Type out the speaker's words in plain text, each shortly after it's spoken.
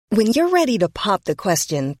When you're ready to pop the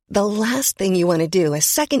question, the last thing you want to do is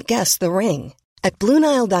second-guess the ring. At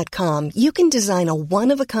BlueNile.com, you can design a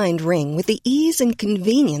one-of-a-kind ring with the ease and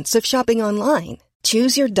convenience of shopping online.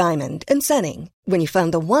 Choose your diamond and setting. When you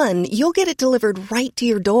find the one, you'll get it delivered right to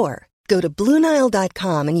your door. Go to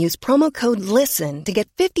BlueNile.com and use promo code LISTEN to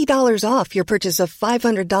get $50 off your purchase of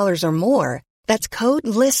 $500 or more. That's code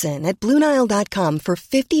LISTEN at BlueNile.com for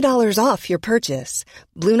 $50 off your purchase.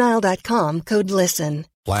 BlueNile.com, code LISTEN.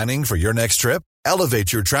 Planning for your next trip?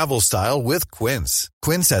 Elevate your travel style with Quince.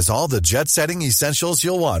 Quince has all the jet-setting essentials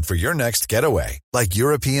you'll want for your next getaway, like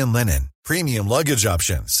European linen, premium luggage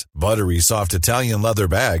options, buttery soft Italian leather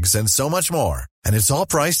bags, and so much more. And it's all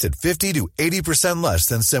priced at 50 to 80% less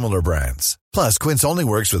than similar brands. Plus, Quince only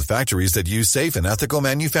works with factories that use safe and ethical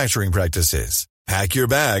manufacturing practices. Pack your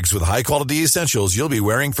bags with high-quality essentials you'll be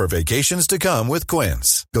wearing for vacations to come with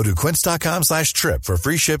Quince. Go to quince.com/trip for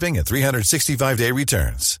free shipping and 365-day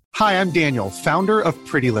returns. Hi, I'm Daniel, founder of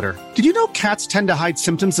Pretty Litter. Did you know cats tend to hide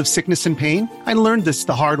symptoms of sickness and pain? I learned this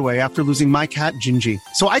the hard way after losing my cat, Gingy.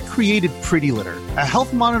 So I created Pretty Litter, a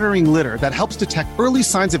health monitoring litter that helps detect early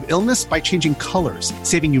signs of illness by changing colors,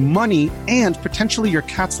 saving you money and potentially your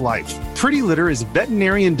cat's life. Pretty Litter is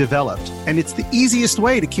veterinarian developed, and it's the easiest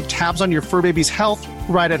way to keep tabs on your fur baby's health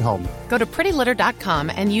right at home. Go to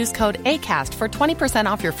prettylitter.com and use code ACAST for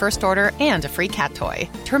 20% off your first order and a free cat toy.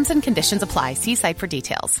 Terms and conditions apply. See site for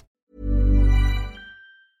details.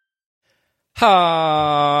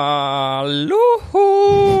 Hallå!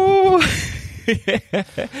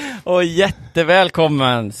 Och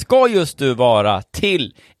jättevälkommen ska just du vara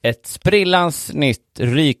till ett sprillans nytt,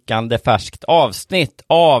 rykande färskt avsnitt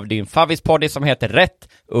av din favvispodd som heter Rätt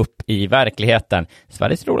upp i verkligheten.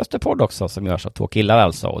 Sveriges roligaste podd också, som görs av två killar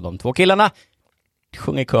alltså. Och de två killarna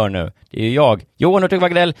sjunger kör nu. Det är ju jag, Johan Hurtig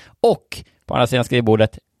Wagrell, och på andra sidan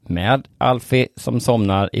skrivbordet med Alfie som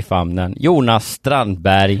somnar i famnen, Jonas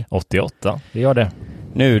Strandberg. 88, det gör det.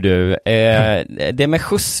 Nu du, det är med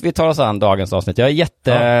skjuts vi tar oss an dagens avsnitt. Jag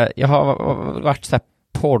har varit så här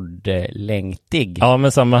poddlängtig. Ja,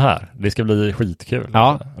 men samma här. Det ska bli skitkul.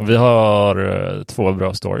 Ja. Och vi har 2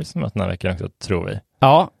 bra stories med den här veckan också, tror vi.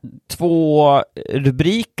 Ja, 2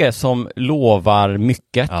 rubriker som lovar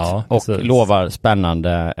mycket, ja, och lovar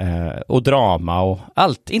spännande och drama och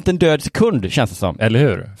allt. Inte en död sekund, känns det som. Eller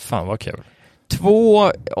hur? Fan vad kul.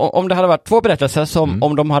 2, om det hade varit 2 berättelser som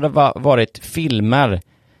om de hade varit filmer,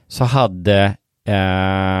 så hade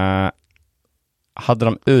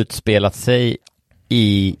de utspelat sig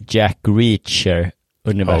i Jack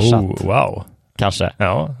Reacher-universat. Oh, wow. Kanske.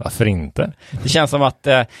 Ja, varför inte? Det känns som att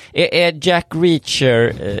är Jack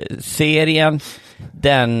Reacher-serien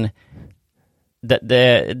den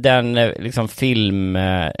liksom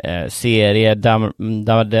filmserie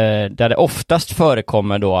där det oftast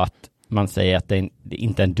förekommer då att man säger att det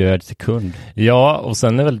inte är en död sekund. Ja, och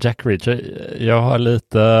sen är väl Jack Reacher, jag har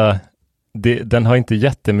lite, den har inte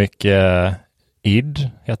jättemycket id,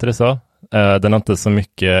 heter det så? Den har inte så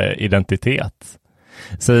mycket identitet.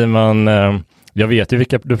 Säger man, jag vet ju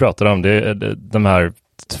vilka du pratar om, de här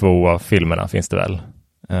 2 filmerna finns det väl.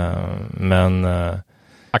 Men det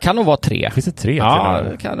kan nog vara 3. Finns det 3? Ja,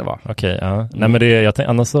 det kan det vara. Okej, ja. Nej, men jag tänkte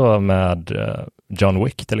annars så med John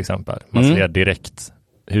Wick till exempel. Man ser direkt,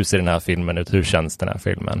 hur ser den här filmen ut? Hur känns den här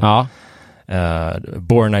filmen? Ja.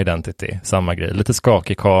 Born Identity, samma grej. Lite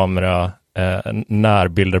skakig kamera,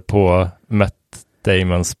 närbilder på Matt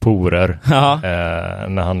Damons porer. Ja.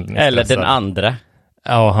 När han eller den andra.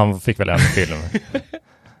 Ja, han fick väl en film.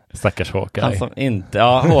 Stackars Hawkeye. Han som inte,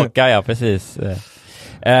 Hawkeye, ja, precis.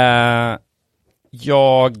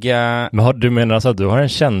 Men du menar alltså att du har en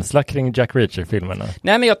känsla kring Jack Reacher-filmerna?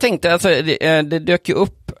 Nej, men jag tänkte, alltså, det dök ju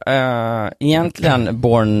upp egentligen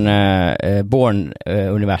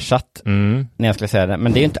Bourne-universat när jag skulle säga det,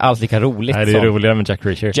 men det är ju inte alls lika roligt. Nej, det är roligare med Jack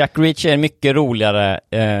Reacher. Jack Reacher är en mycket roligare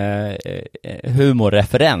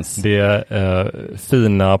humorreferens. Det är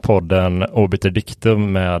fina podden Obiter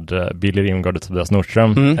Dictum med Billy Rimgard och Tobias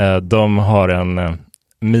Nordström. De har en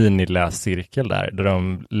miniläscirkel där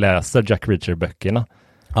de läser Jack Reacher-böckerna.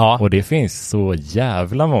 Ja. Och det finns så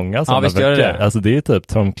jävla många sådana böcker. Det. Alltså det är typ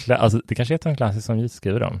det kanske är Tom Clancy som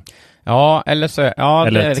skriver dem. Ja, eller så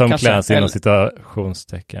eller Tom Clancy inom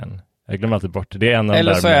citationstecken. Jag glömmer alltid bort det. Det är en av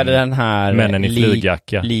eller så är det den här männen i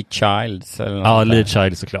flygjacka. Lee Childs eller något. Ja, Lee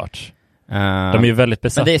Childs såklart. De är ju väldigt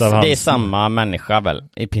besatta av hans. Det är samma människa väl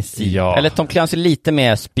i princip. Ja. Eller Tom Clancy lite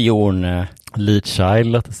mer spion. Lee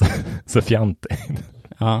Child så fjantig.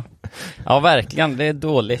 Ja, verkligen. Det är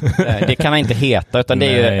dåligt. Det kan han inte heta, utan det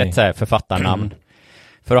är ju ett så här författarnamn.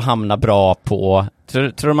 För att hamna bra på...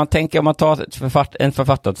 Tror man tänker om man tar en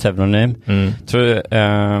författarpseudonym,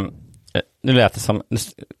 nu lät det som,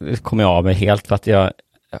 nu kommer jag av mig helt för att jag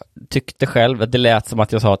tyckte själv att det lät som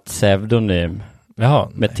att jag sa ett pseudonym. Jaha,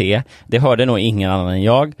 med T. Det hörde nog ingen annan än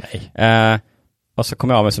jag. Och så kom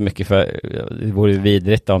jag av mig så mycket för det vore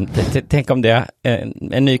vidrigt om tänk om det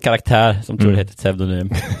en ny karaktär som tror det heter pseudonym.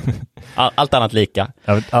 Allt annat lika.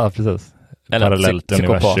 Ja, precis. Eller parallellt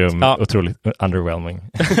universum, otroligt underwhelming.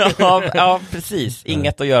 ja, precis.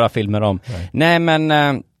 Inget att göra filmer om. Nej, men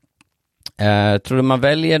tror du man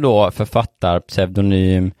väljer då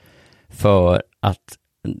författarpseudonym för att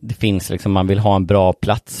det finns liksom, man vill ha en bra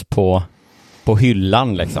plats på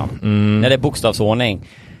hyllan liksom. När det är bokstavsordning.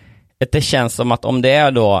 Det känns som att om det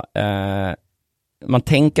är då man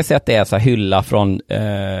tänker sig att det är så här hylla från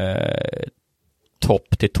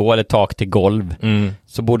topp till tå eller tak till golv,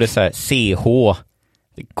 så borde så här CH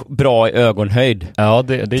bra i ögonhöjd. Ja,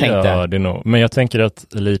 det gör det nog. Men jag tänker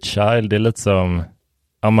att Elite Child, det är lite som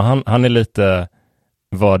men han är lite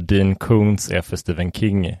vad Dean Koontz är för Stephen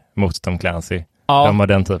King mot Tom Clancy. De har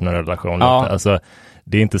den typen av relation. Alltså,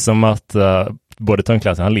 det är inte som att både Tom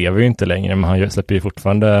Clancy, han lever ju inte längre, men han släpper ju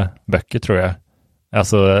fortfarande böcker, tror jag.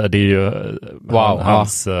 Alltså, det är ju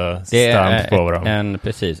hans stamp på dem.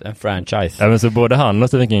 Precis, en franchise. Ja, men så både han och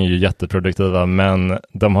Stephen King är ju jätteproduktiva, men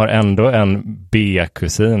de har ändå en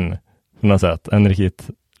B-kusin på något sätt. En riktigt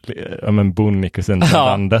bonnig kusin till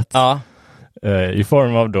landet. Ja. I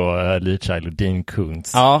form av då Lee Child och Dean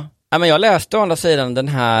Koontz. Ja, men jag läste å andra sidan den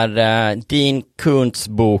här Dean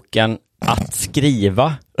Koontz-boken Att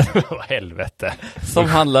skriva. Vad helvete. Som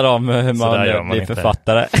handlar om hur man blir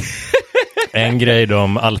författare. En grej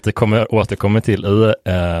de alltid återkommer till i,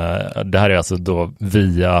 det här är alltså då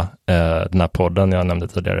via den här podden jag nämnde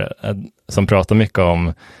tidigare, som pratar mycket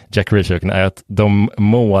om Jack Reacher, är att de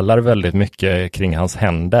målar väldigt mycket kring hans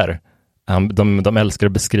händer. De älskar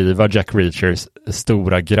att beskriva Jack Reachers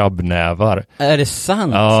stora grabbnävar. Är det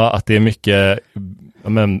sant? Ja, att det är mycket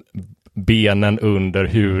benen under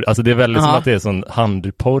hur, alltså det är väldigt som att det är sån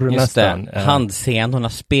handporr nästan. Det. Handsenorna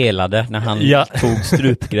spelade när han tog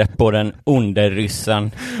strupgrepp på den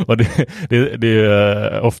underryssen. Och det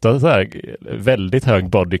är ofta så här väldigt hög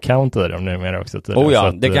body count i dem numera också.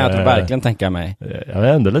 Det kan jag verkligen tänka mig. Jag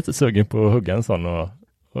är ändå lite sugen på att hugga en sån och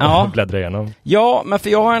bläddra igenom. Ja, men för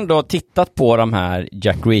jag har ändå tittat på de här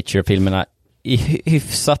Jack Reacher-filmerna i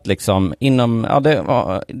hyfsat liksom inom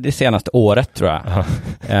det senaste året, tror jag.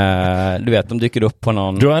 Du vet, de dyker upp på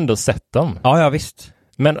någon. Du har ändå sett dem? Ja, visst.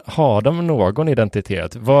 Men har de någon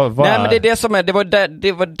identitet? Nej, men det är det som är, det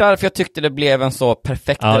var därför jag tyckte det blev en så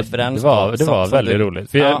perfekt referens. Det var väldigt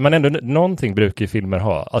roligt. Men ändå, någonting brukar ju filmer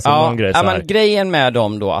ha. Alltså någon grej så här. Men grejen med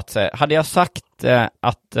dem då, att hade jag sagt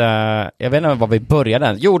att jag vet inte var vi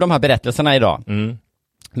började. Jo, de här berättelserna idag.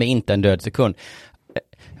 Med inte en död sekund.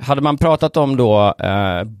 Hade man pratat om då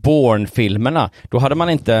Bourne-filmerna, då hade man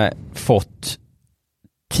inte fått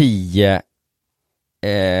 10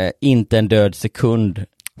 inte en död sekund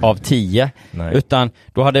av 10. Utan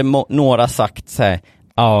då hade några sagt så här,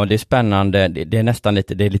 det är spännande, det är nästan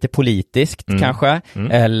lite politiskt kanske.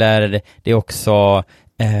 Eller det är också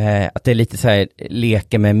att det är lite så här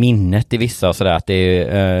leker med minnet i vissa och sådär, att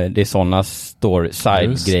det är sådana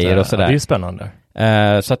side-grejer och sådär. Det är spännande.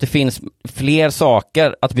 Så att det finns fler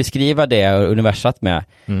saker att beskriva det universat med.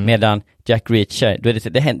 Medan Jack Reacher, då är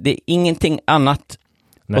det är ingenting annat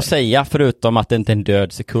att säga förutom att det inte är en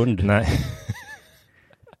död sekund. Nej.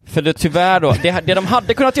 För det tyvärr då, det de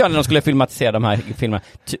hade kunnat göra när de skulle filmatisera de här filmerna,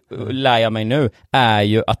 lär jag mig nu, är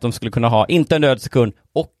ju att de skulle kunna ha inte en död sekund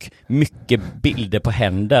och mycket bilder på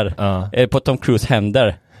händer, på Tom Cruise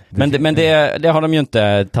händer. Men det har de ju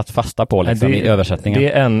inte tagit fasta på liksom, i översättningen.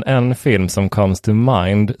 Det är en film som comes to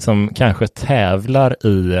mind som kanske tävlar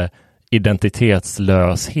i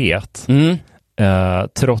identitetslöshet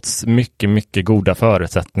trots mycket, mycket goda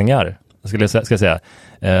förutsättningar. Ska jag säga.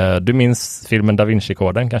 Du minns filmen Da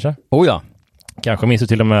Vinci-koden kanske? Oh ja. Kanske minns du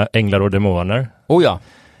till och med Änglar och demoner? Oh ja.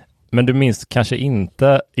 Men du minns kanske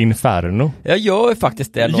inte Inferno? Jag gör ju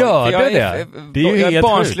faktiskt det. Gör du det? Det är ju jag helt är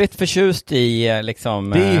barnsligt förtjust i liksom.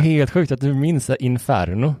 Det är ju helt sjukt att du minns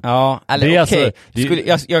Inferno. Ja, eller okej.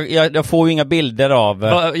 Alltså, jag får ju inga bilder av.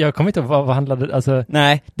 Jag kommer inte ihåg vad handlade alltså.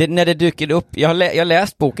 Nej, när det dyker upp. Jag har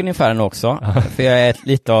läst boken Inferno också. För jag är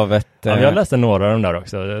lite av ett. Jag läste några av dem där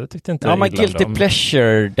också. Jag tyckte inte. Ja, man guilty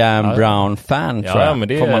pleasure Dan Brown fan tror jag. Ja, men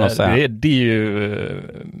det är ju.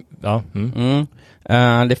 Ja.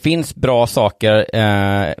 Det finns bra saker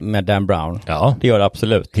med Dan Brown. Ja. Det gör det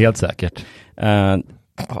absolut. Helt säkert.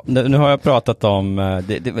 Nu har jag pratat om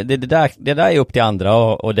det där är upp till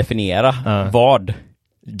andra att definiera vad.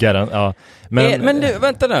 Ja. Men du,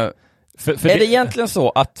 vänta nu. Är det egentligen så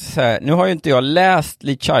att, nu har ju inte jag läst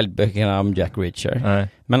Lee Child-böckerna om Jack Reacher. Nej.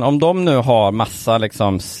 Men om de nu har massa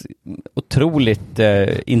liksom otroligt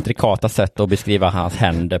intrikata sätt att beskriva hans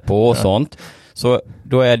händer på och sånt. Så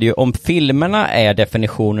då är det ju, om filmerna är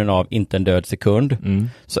definitionen av inte en död sekund,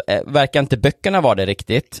 så verkar inte böckerna vara det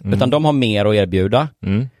riktigt, utan de har mer att erbjuda.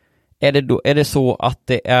 Är det så att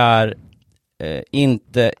det är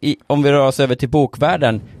inte, om vi rör oss över till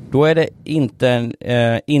bokvärlden, då är det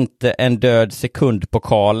inte en död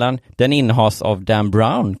sekund-pokalen, den innehas av Dan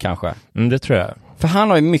Brown kanske? Det tror jag. För han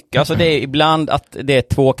har ju mycket, alltså det är ibland att det är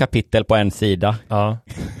 2 kapitel på en sida. Ja.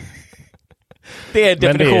 Det är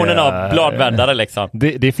definitionen av bladvändare liksom.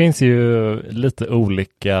 Det finns ju lite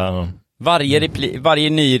olika... Varje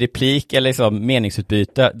ny replik eller liksom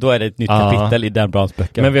meningsutbyte, då är det ett nytt kapitel i Dan Browns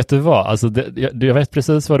böcker. Men vet du vad? Alltså jag vet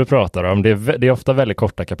precis vad du pratar om. Det är ofta väldigt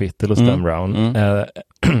korta kapitel hos Dan Brown.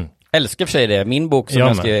 Älskar för sig det. Min bok som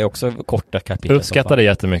jag skrev är också korta kapitel. Uppskattar det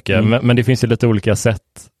jättemycket. Men det finns ju lite olika sätt,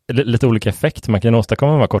 lite olika effekt man kan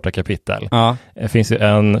åstadkomma med korta kapitel. Det finns ju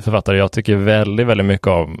en författare jag tycker väldigt, väldigt mycket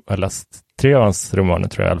om. Jag har läst 3 av hans romaner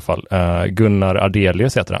tror jag i alla fall. Gunnar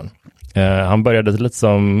Ardelius heter han. Han började lite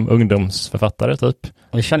som ungdomsförfattare typ.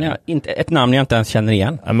 Det känner jag inte, ett namn jag inte ens känner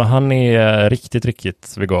igen. Men han är riktigt,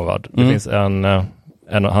 riktigt begåvad. Det finns en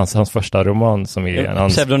av hans första roman som är en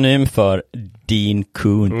pseudonym för Dean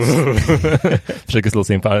Koontz. Försöker slå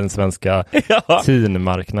sig in på den svenska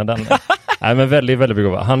teenmarknaden. Nej, men väldigt, väldigt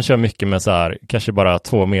begåvad. Han kör mycket med så här, kanske bara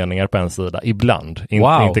 2 meningar på en sida. Ibland.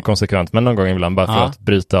 Inte konsekvent, men någon gång ibland bara för att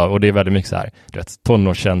bryta av. Och det är väldigt mycket så här, du vet,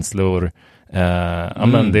 tonårskänslor.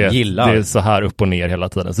 Men det är så här upp och ner hela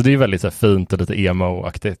tiden. Så det är väldigt så här, fint och lite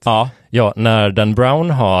emo-aktigt. Ja, när Dan Brown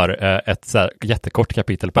har ett så här, jättekort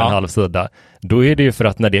kapitel på en halv sida, då är det ju för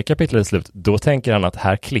att när det kapitlet är slut, då tänker han att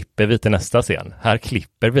här klipper vi till nästa scen. Här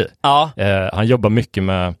klipper vi. Han jobbar mycket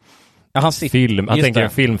med film. Han tänker en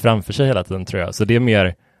film framför sig hela tiden tror jag. Så det är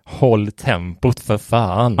mer håll tempot för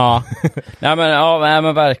fan. Nej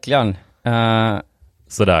men verkligen.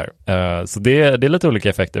 Sådär. Så det är lite olika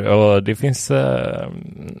effekter och det finns det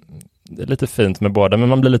är lite fint med båda, men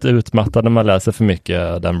man blir lite utmattad när man läser för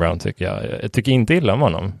mycket Dan Brown tycker jag. Jag tycker inte illa om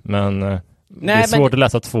honom, men det är svårt att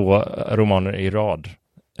läsa 2 romaner i rad.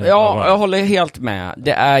 Ja, jag håller helt med.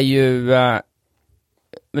 Det är ju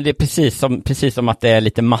men det är precis som att det är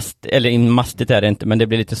lite mastigt är det inte, men det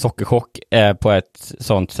blir lite sockerchock på ett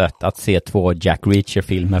sånt sätt att se 2 Jack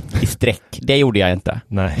Reacher-filmer i sträck. Det gjorde jag inte.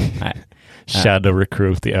 Nej. Shadow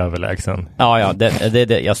Recruit i överlägsen. Ja, jag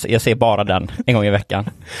ser bara den en gång i veckan.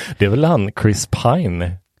 Det är väl han Chris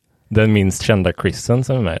Pine, den minst kända Chrisen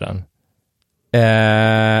som är med i den?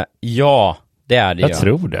 Ja, det är det. Jag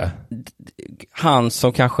tror det. Han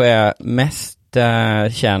som kanske är mest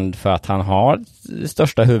känd för att han har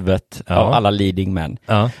största huvudet av alla leading men.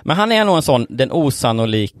 Men han är nog en sån, den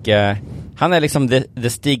osannolika, han är liksom the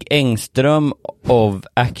Stig Engström of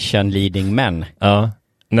action leading men.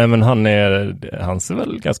 Nej, men han ser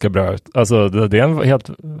väl ganska bra ut. Alltså det är en helt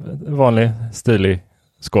vanlig stilig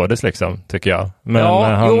skådis liksom, tycker jag.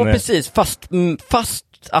 Men precis. Fast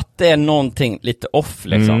att det är någonting lite off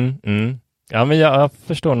liksom. Ja, men jag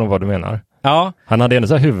förstår nog vad du menar. Han hade ändå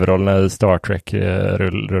så här huvudrollerna i Star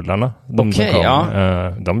Trek-rullarna.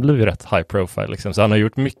 De blev ju rätt high profile liksom. Så han har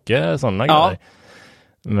gjort mycket sådana grejer.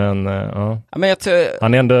 Men, men jag tror...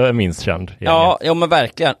 han är ändå minst känd. Ja, men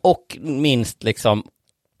verkligen. Och minst liksom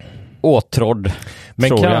åtrådd. Men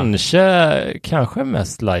kanske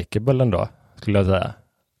mest likeable ändå, skulle jag säga.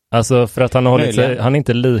 Alltså för att han är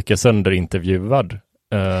inte lika sönderintervjuad.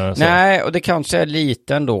 Nej, och det kanske är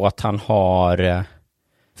lite ändå att han har...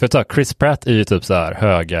 För att ta, Chris Pratt är ju typ så här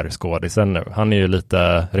högerskådisen nu. Han är ju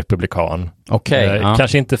lite republikan.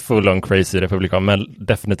 Kanske inte full on crazy republikan, men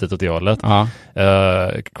definitivt åt det hållet.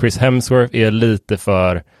 Chris Hemsworth är lite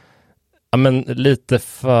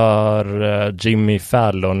för Jimmy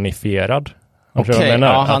Fallonifierad.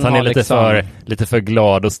 Att han är lite för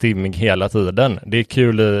glad och stimmig hela tiden. Det är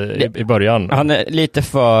kul i början. Han är lite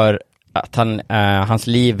för att hans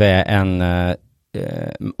liv är en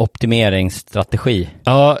optimeringsstrategi.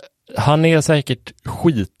 Ja, han är säkert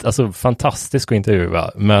fantastisk att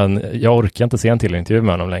intervjua, men jag orkar inte se en till intervju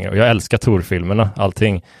med honom längre. Och jag älskar Thor-filmerna,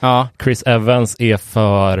 allting. Chris Evans är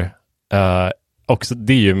för också,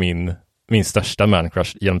 det är ju min största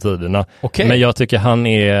man-crush genom tiderna. Men jag tycker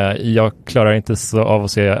jag klarar inte så av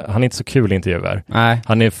att se, han är inte så kul intervjuer.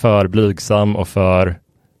 Han är för blygsam och för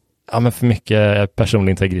mycket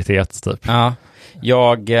personlig integritet typ.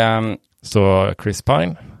 Så Chris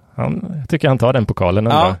Pine, jag tycker han tar den pokalen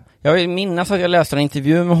ändå. Jag vill minnas att jag läste en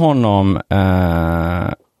intervju med honom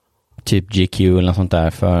typ GQ eller något sånt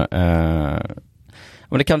där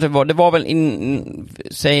Men det var väl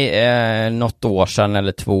något år sedan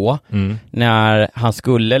eller 2 när han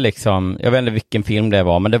skulle liksom, jag vet inte vilken film det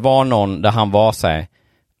var, men det var någon där han var så här: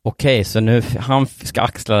 okej, så nu han ska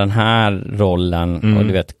axla den här rollen och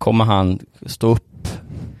du vet, kommer han stå upp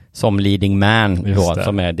som leading man då,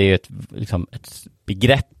 som det är ett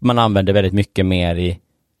begrepp man använder väldigt mycket mer i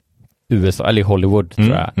USA eller i Hollywood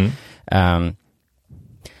tror jag.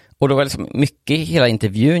 Och då var liksom mycket, hela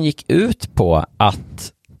intervjun gick ut på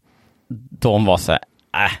att de var så här: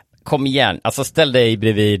 kom igen, alltså ställ dig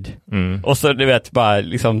bredvid. Och så du vet, bara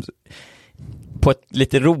liksom på ett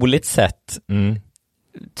lite roligt sätt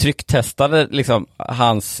trycktestade liksom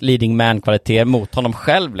hans leading man-kvalitet mot honom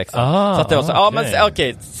själv liksom. Så att det var så, men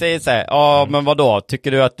okej, säg så här, men vadå,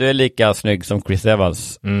 tycker du att du är lika snygg som Chris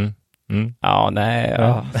Evans?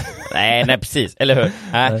 Nej, precis, eller hur?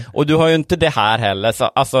 Och du har ju inte det här heller, så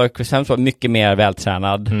alltså Chris Evans var mycket mer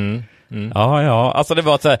vältränad. Alltså det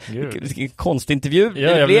var så här, konstig intervju.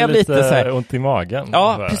 Det blev lite så här ont i magen.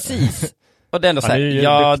 Ja, precis. Och det är ändå så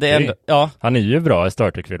här, han är ju bra i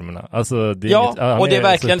Star Trek-filmerna. Alltså, och det är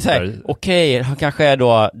verkligen så här, okej, han kanske är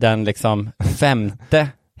då den liksom 5:e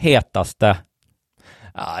hetaste.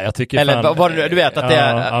 Ja, jag tycker eller du vet att det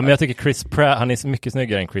är... Ja, men jag tycker Chris Pratt, han är så mycket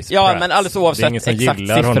snyggare än Chris Pratt. Ja, men alldeles oavsett, det är ingen som exakt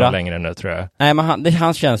gillar siffra honom längre nu, tror jag. Nej, men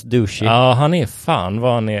han känns douchey. Ja, han är fan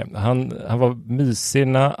vad han är. Han var mysig.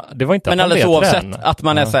 Det var inte men alldeles oavsett att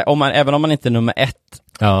man är så här, även om man inte är nummer 1,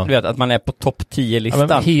 du vet, att man är på topp 10-listan.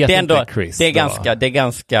 Ja, det är ändå Chris, det är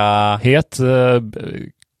ganska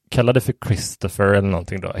kalla det för Christopher eller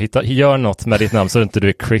någonting då. Gör något med ditt namn så att inte du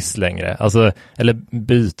är Chris längre. Alltså, eller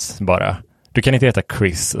byt bara. Du kan inte heta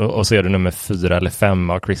Chris och så är du nummer 4 eller 5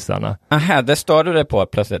 av Chrisarna. Aha, det står du det på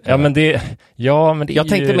plötsligt. Ja, men det jag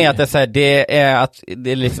tänkte med att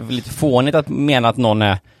det är liksom lite fånigt att mena att någon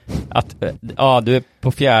är att du är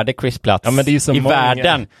på 4:e Chris-plats i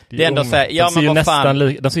världen. Det är ändå så här, men vad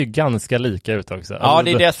fan. De ser ju ganska lika ut också. Ja,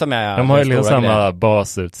 det är det som är. De har ju liksom samma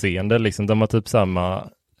basutseende liksom. De har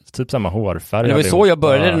typ samma hårfärg. Det var så jag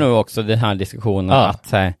började nu också, den här diskussionen att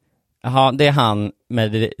säga. Jaha, det är han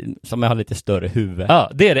som har lite större huvud.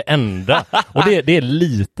 Ja, det är det enda. Och det är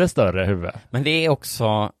lite större huvud. Men det är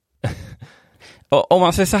också... om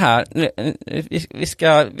man säger så här,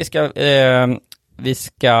 vi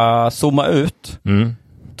ska zooma ut.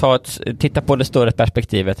 Titta på det större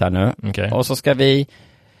perspektivet här nu. Okay. Och så ska vi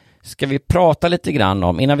prata lite grann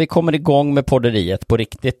om, innan vi kommer igång med podderiet på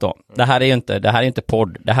riktigt då. Det här är inte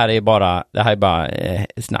podd, det här är bara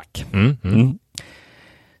snack.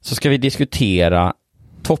 Så ska vi diskutera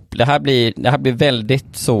det här blir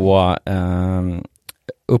väldigt så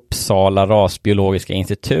Uppsala rasbiologiska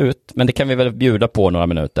institut, men det kan vi väl bjuda på några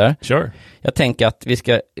minuter. Sure. Jag tänker att vi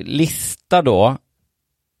ska lista då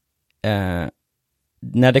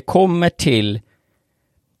när det kommer till,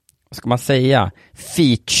 vad ska man säga,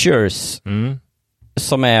 features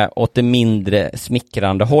som är åt det mindre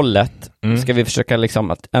smickrande hållet. Ska vi försöka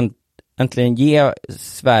liksom att äntligen ge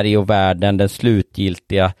Sverige och världen den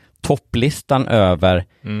slutgiltiga topplistan över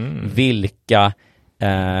vilka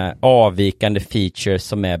avvikande features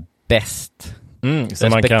som är bäst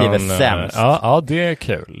respektive sämst. Ja, det är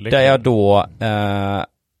kul. Där jag då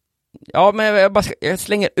men jag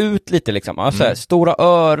slänger ut lite liksom. Alltså, stora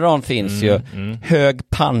öron finns ju. Hög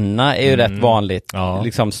panna är ju rätt vanligt.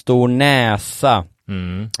 Liksom stor näsa.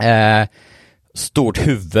 Stort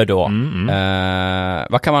huvud då.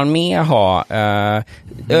 Vad kan man mer ha?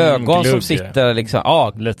 Ögon glugg, som sitter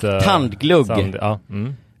liksom, lite tandglugg.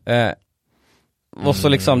 Och så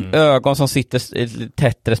liksom ögon som sitter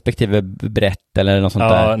tätt respektive brett eller något sånt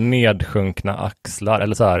där. Nedsjunkna axlar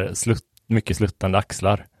eller så här mycket sluttande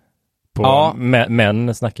axlar. På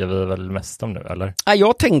män snackar vi väl mest om nu, eller?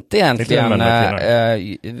 Jag tänkte egentligen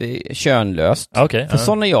könlöst. Okay, för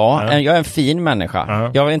sån är jag. Jag är en fin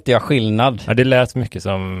människa. Jag vill inte göra skillnad. Det lät mycket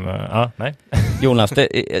som... nej. Jonas,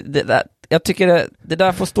 jag tycker det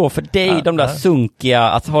där får stå för dig, de där sunkiga,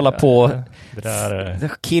 att hålla på det där,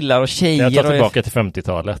 killar och tjejer. Jag tar tillbaka till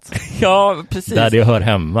 50-talet. Ja, precis. Där det hör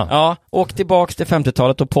hemma. Ja, åk tillbaka till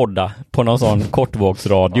 50-talet och podda på någon sån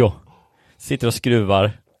kortvågsradio. Sitter och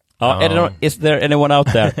skruvar. Is there anyone out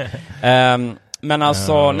there? Men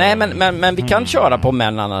alltså, nej, men vi kan köra på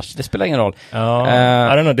män annars. Det spelar ingen roll. I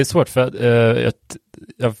don't know, det är svårt för att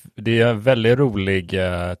det är en väldigt rolig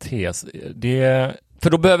tes. För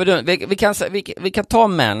då behöver du, vi kan ta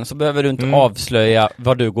män, så behöver du inte avslöja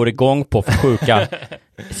vad du går igång på för sjuka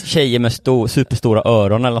tjejer med superstora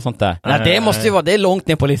öron eller sånt där. Nej, det måste ju vara, det är långt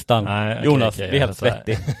ner på listan. Nej, Jonas, det är helt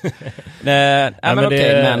svettig. Men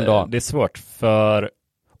okej, män då. Det är svårt för...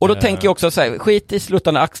 Och då tänker jag också så här, skit i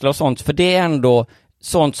sluttande axlar och sånt, för det är ändå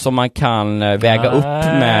sånt som man kan väga upp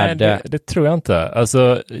med... Det tror jag inte.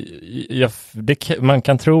 Alltså, man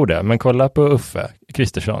kan tro det, men kolla på Uffe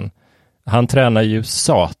Kristersson. Han tränar ju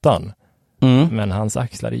satan. Men hans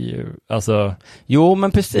axlar är ju, alltså... Jo,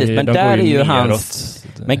 men precis, men där är ju hans...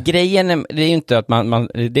 Men grejen är, det är ju inte att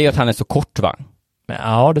det är att han är så kort, va? Men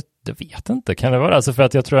ja, det vet inte. Kan det vara? Alltså för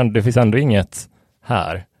att jag tror att det finns ändå inget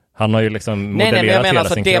här. Han har ju liksom modellerat men jag menar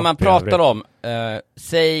alltså sin det kropp man pratar om.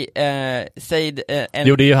 Säg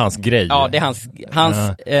Jo, det är ju hans grej. Ja, det är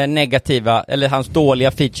hans negativa, eller hans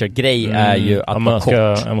dåliga feature-grej är ju att vara kort.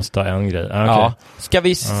 Jag måste ta en grej. Okay. Ja. Ska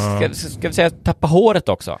vi säga tappa håret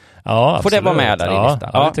också? Ja, får det vara med där i listan?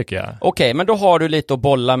 Ja, det tycker jag. Okej, men då har du lite att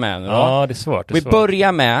bolla med nu då. Ja, det är svårt. Vi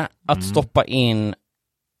börjar med att stoppa in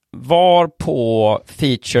var på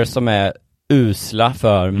features som är usla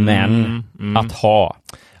för män att ha.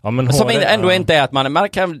 Ja, men som ändå inte är att man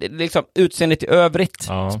kan liksom utseendet i övrigt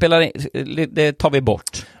det tar vi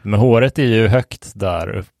bort. Men håret är ju högt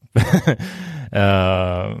där uppe.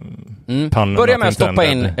 Börja med att stoppa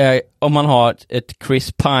in om man har ett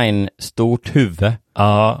Chris Pine stort huvud.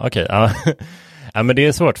 Ja, okej. Ja, men det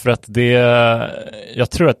är svårt för att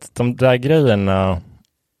jag tror att de där grejerna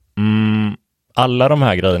alla de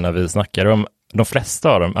här grejerna vi snackar om, de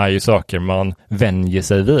flesta av dem är ju saker man vänjer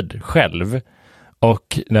sig vid själv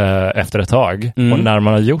och efter ett tag. Och när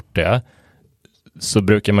man har gjort det så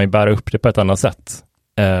brukar man ju bära upp det på ett annat sätt.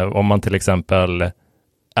 Om man till exempel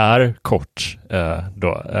är kort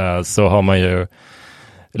så har man ju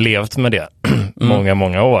levt med det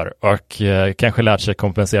många år och kanske lärt sig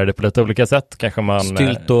kompensera det på lite olika sätt. Kanske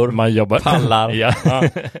styltor, man jobbar pallar, ja.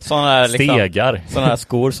 Sådana här liksom, stegar. Sådana här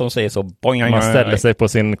skor som säger så boing, man ställer sig på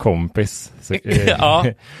sin kompis. Så,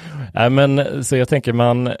 men så jag tänker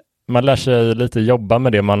man lär sig lite jobba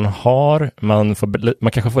med det man har. Man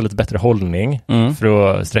kanske får lite bättre hållning för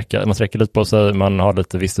att man sträcker lite på sig. Man har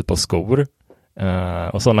lite visst på skor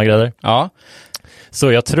och sådana grejer. Ja.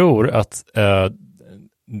 Så jag tror att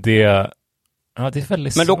det är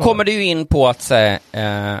väldigt men då kommer det ju in på att säga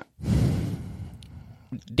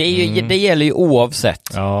det gäller ju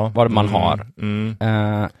oavsett vad man har.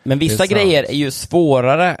 Men vissa grejer är ju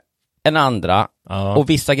svårare än andra och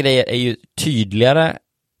vissa grejer är ju tydligare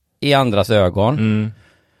i andras ögon.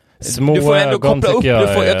 Du får ändå koppla upp,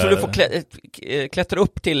 jag tror du får klättra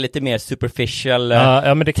upp till lite mer superficial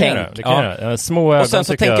ja, men det kan jag. Små ögon. Och sen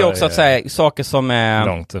så tänker jag också att säga saker som är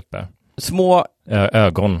långt uppe. Små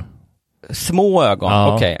ögon. Små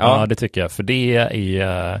ögon, okej. Ja, det tycker jag. För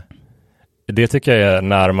det tycker jag är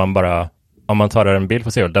när man bara, om man tar en bild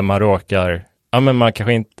på sig där man råkar, men man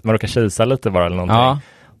råkar kisa lite bara eller någonting.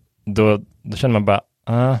 Då känner man bara,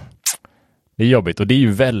 det är jobbigt. Och det är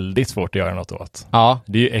ju väldigt svårt att göra något åt. Ja.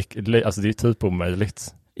 Det är ju det är typ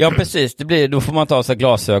omöjligt. Ja, precis. Då får man ta sig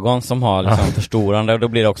glasögon som har liksom förstorande och då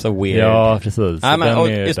blir det också weird. Ja, precis. Nej,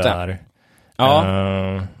 men, just där. Det.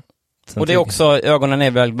 Ja. Och det är också, ögonen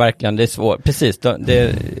är väl verkligen, det är svårt. Precis, det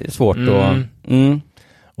är svårt att...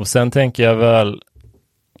 Och sen tänker jag väl,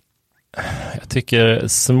 jag tycker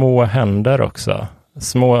små händer också.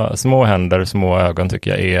 Små händer, små ögon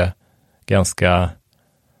tycker jag är ganska...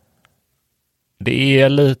 Det är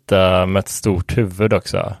lite med ett stort huvud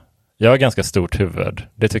också. Jag har ganska stort huvud.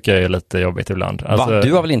 Det tycker jag är lite jobbigt ibland. Alltså,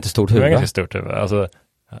 du har väl inte stort huvud? Jag har ganska stort huvud.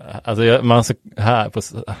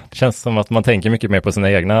 Det känns som att man tänker mycket mer på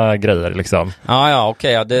sina egna grejer liksom.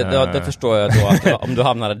 Okej. Det förstår jag då att om du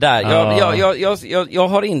hamnade där.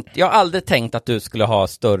 Jag har aldrig tänkt att du skulle ha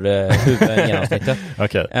större huvud än genomsnittet.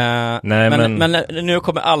 Okej. Men nu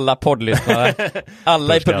kommer alla poddlyssnare,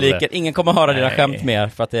 alla i publiken, ingen kommer höra dina skämt mer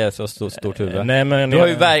för att det är så stort huvud. Nej, men du har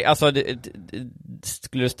ju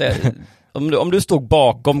skulle du om du stod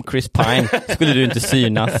bakom Chris Pine skulle du inte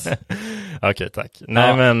synas. Okej, tack.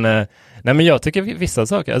 Nej, men jag tycker vissa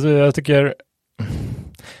saker, alltså jag tycker...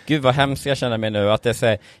 Gud vad hemskt jag känner mig nu att det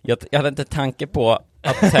säger, jag hade inte tanke på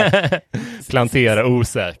att plantera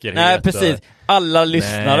osäkerhet. Nej, precis. Alla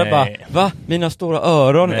lyssnare bara, va? Mina stora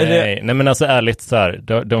öron? Nej, men alltså ärligt så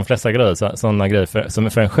här, de flesta grejer, sådana grejer som är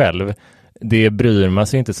för en själv, det bryr man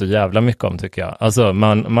sig inte så jävla mycket om tycker jag. Alltså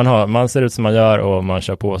man ser ut som man gör och man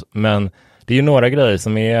kör på, men det är ju några grejer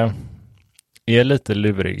som är lite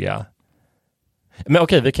luriga. Men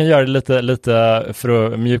okej, vi kan göra det lite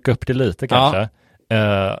för att mjuka upp det lite kanske.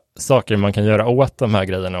 Saker man kan göra åt de här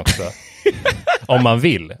grejerna också. om man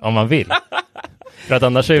vill. För att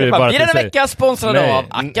annars är vi bara... Blir den vecka sponsrade av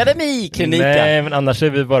Akademikliniken? Nej, men annars är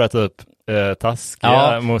vi bara typ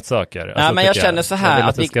taskiga mot saker. Nej, alltså, men jag känner så här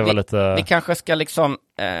att vi kanske ska liksom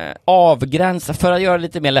avgränsa, för att göra det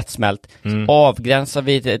lite mer lättsmält, avgränsar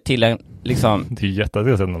vi till liksom... Det är ju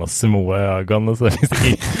jätteäckligt att några små ögon och så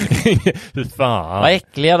fy fan. Vad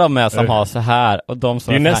äckliga de är som har så här. Och de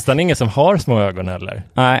som det är ju nästan ingen som har små ögon heller.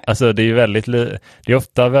 Nej. Alltså det är ju väldigt... Det är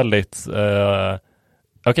ofta väldigt...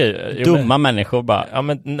 dumma människor bara. Ja,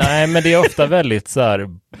 men det är ofta väldigt så här...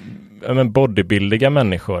 bodybuildiga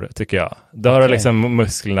människor tycker jag. Då har liksom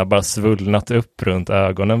musklerna bara svullnat upp runt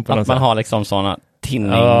ögonen på något sätt. Att man har liksom sådana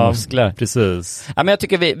tinningmuskler. Ja, precis. Ja, men jag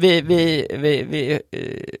tycker vi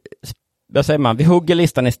vad säger man? Vi hugger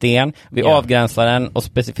listan i sten, vi avgränsar den och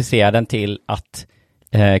specificerar den till att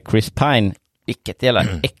Chris Pine, vilket jävla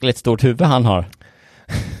äckligt stort huvud han har.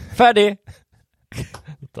 Färdig!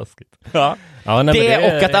 Taskigt. Ja. Ja,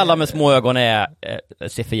 och att alla med små ögon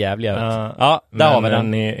ser för jävliga ut. Ja, där har vi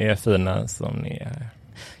den. Ni är fina som ni är.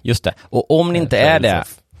 Just det. Och om ni inte är det,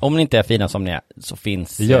 om ni inte är fina som ni är, så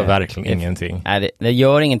finns... Det gör verkligen ingenting. Nej, det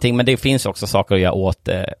gör ingenting, men det finns också saker att göra åt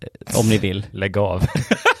om ni vill. Lägg av.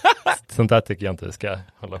 Sånt där tycker jag inte vi ska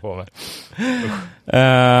hålla på med.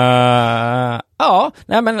 Ja,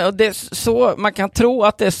 nej, men det är så, man kan tro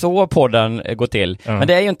att det är så podden går till. Men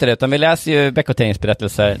det är ju inte det, utan vi läser ju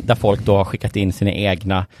bäckotteringsberättelser där folk då har skickat in sina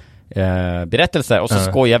egna berättelser och så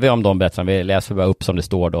skojar vi om de berättelserna. Vi läser bara upp som det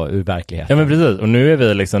står då ur verkligheten. Ja, men precis. Och nu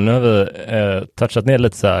har vi touchat ner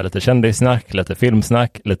lite så här, lite kändissnack, lite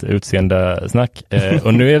filmsnack, lite utseendesnack.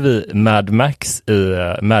 Och nu är vi Mad Max i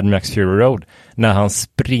Mad Max Fury Road när han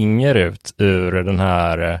springer ut ur den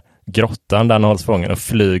här grottan där han hålls fången och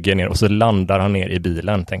flyger ner och så landar han ner i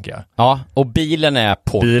bilen, tänker jag. Ja, och bilen är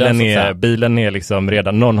podden. Bilen är liksom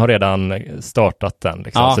redan, någon har redan startat den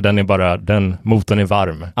liksom, så den är bara, motorn är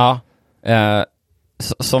varm. Ja,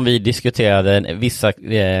 som vi diskuterade vissa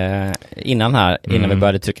innan här, innan vi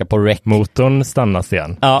började trycka på rec. Motorn stannas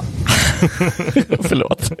igen. Ja.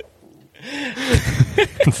 Förlåt.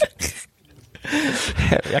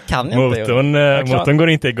 Jag kan inte. Motorn går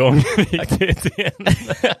inte igång riktigt igen.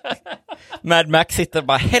 Mad Max sitter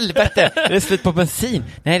bara, helvete, det är slut på bensin.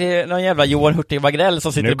 Nej, det är någon jävla Johan Hurtig Wagrell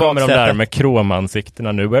som sitter i baksätet. Nu kommer de där med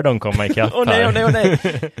kromansikterna, nu börjar de komma ikapp här. Åh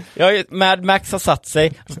nej. Mad Max har satt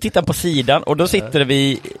sig, så tittar på sidan och då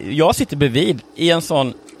sitter jag sitter bredvid i en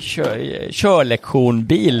sån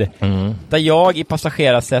körlektionbil där jag i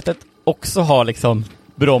passagerarsätet också har liksom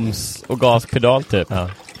broms och gaspedal typ. Ja.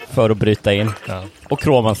 För att bryta in. Ja. Och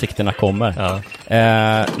kromansikterna kommer. Ja.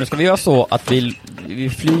 Nu ska vi göra så att vi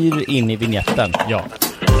flyr in i vignetten. Ja.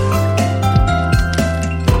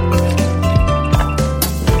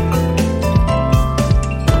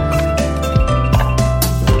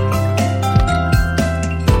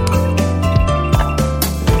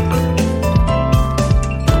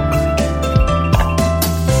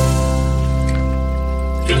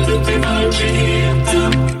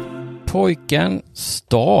 Pojken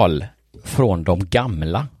stal från de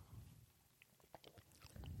gamla.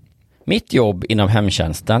 Mitt jobb inom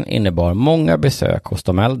hemtjänsten innebar många besök hos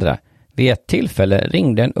de äldre. Vid ett tillfälle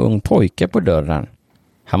ringde en ung pojke på dörren.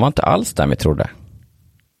 Han var inte alls där vi trodde.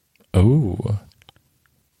 Oh.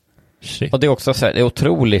 Shit. Och det är också så här, det är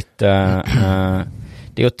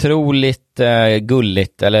otroligt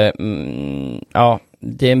gulligt, eller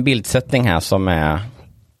det är en bildsättning här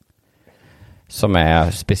som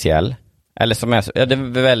är speciell. Eller som är det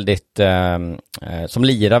är väldigt som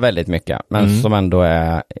lirar väldigt mycket, men som ändå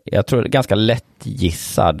är, jag tror, ganska lätt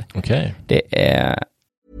gissad. Okej. Det är...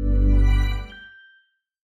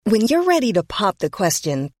 When you're ready to pop the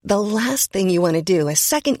question, the last thing you want to do is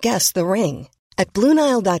second guess the ring. At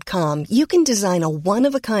BlueNile.com, you can design a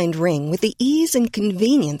one-of-a-kind ring with the ease and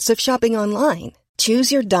convenience of shopping online.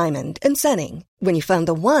 Choose your diamond and setting. When you find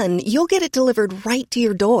the one, you'll get it delivered right to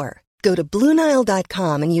your door. Go to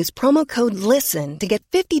BlueNile.com and use promo code LISTEN to get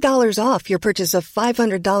 $50 off your purchase of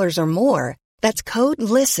 $500 or more. That's code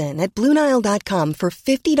LISTEN at BlueNile.com for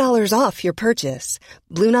 $50 off your purchase.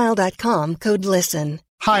 BlueNile.com, code LISTEN.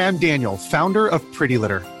 Hi, I'm Daniel, founder of Pretty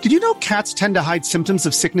Litter. Did you know cats tend to hide symptoms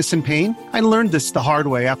of sickness and pain? I learned this the hard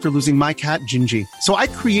way after losing my cat, Gingy. So I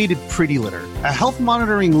created Pretty Litter, a health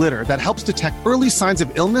monitoring litter that helps detect early signs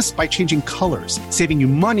of illness by changing colors, saving you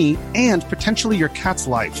money and potentially your cat's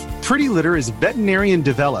life. Pretty Litter is veterinarian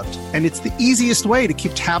developed, and it's the easiest way to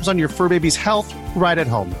keep tabs on your fur baby's health right at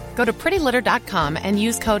home. Go to prettylitter.com and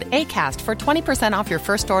use code ACAST for 20% off your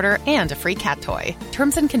first order and a free cat toy.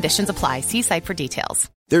 Terms and conditions apply. See site for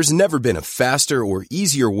details. There's never been a faster or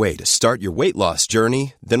easier way to start your weight loss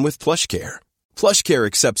journey than with PlushCare. PlushCare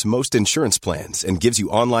accepts most insurance plans and gives you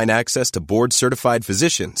online access to board-certified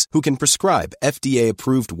physicians who can prescribe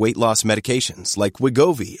FDA-approved weight loss medications like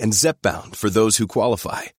Wegovy and Zepbound for those who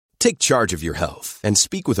qualify. Take charge of your health and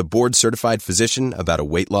speak with a board-certified physician about a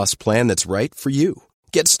weight loss plan that's right for you.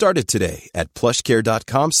 Get started today at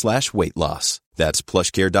plushcare.com/weightloss. That's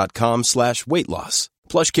plushcare.com/weightloss.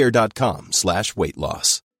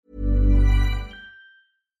 plushcare.com/weightloss.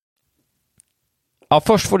 Ja,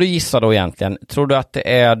 först får du gissa då egentligen. Tror du att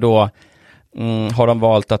det är då, har de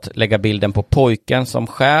valt att lägga bilden på pojken som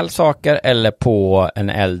stjäl saker eller på en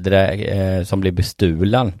äldre som blir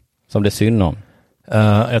bestulen, som det är synd om?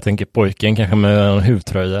 Jag tänker pojken kanske med en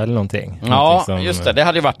huvtröja eller någonting. Ja, som, just det. Det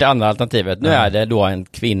hade ju varit det andra alternativet. Nu är det då en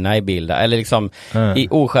kvinna i bilden. Eller liksom, i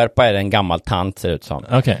oskärpa är det en gammal tant, ser det ut som.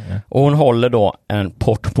 Okay. Och hon håller då en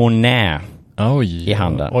portmonnä i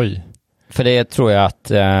handen. Oj. För det tror jag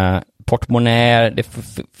att portmonnä, det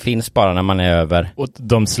finns bara när man är över. Och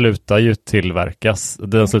de slutar ju tillverkas.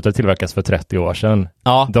 De slutade tillverkas för 30 år sedan.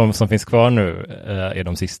 Ja. De som finns kvar nu är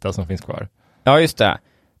de sista som finns kvar. Ja, just det.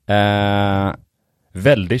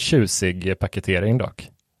 Väldigt tjusig paketering dock.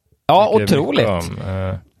 Ja, otroligt.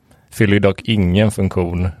 Fyller ju dock ingen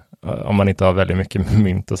funktion om man inte har väldigt mycket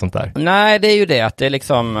mynt och sånt där. Nej, det är ju det att det är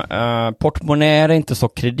liksom portmonnäer är inte så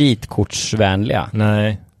kreditkortsvänliga.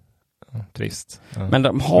 Nej, trist. Ja. Men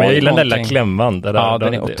de har, men jag gillar den någonting... där klämman. Det där, ja,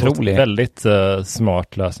 den är otrolig. Väldigt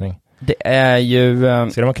smart lösning. Det är ju...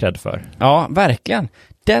 Ska de ha cred för? Ja, verkligen.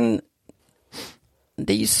 Det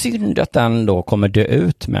är ju synd att den då kommer dö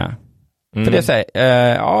ut med. För det säger,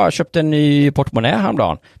 jag köpte en ny portmonnä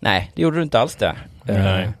häromdagen. Nej, det gjorde du inte alls det.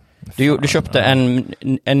 Nej. Du köpte en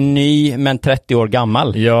ny men 30 år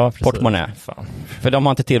gammal portmonnä. Fan. För de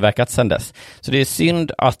har inte tillverkats sedan dess. Så det är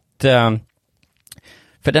synd att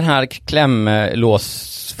för den här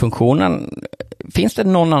klämlåsfunktionen, finns det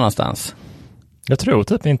någon annanstans? Jag tror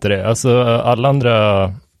typ inte det. Alltså alla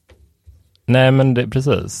andra... Nej, men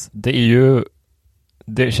precis. Det är ju...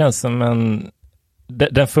 Det känns som en...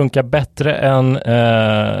 Den funkar bättre än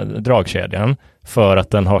dragkedjan för att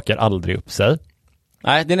den hakar aldrig upp sig.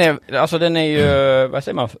 Nej, den är ju, vad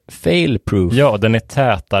säger man, fail-proof. Ja, den är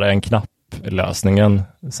tätare än knapplösningen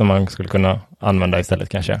som man skulle kunna använda istället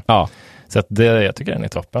kanske. Ja. Så att jag tycker den är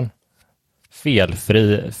toppen.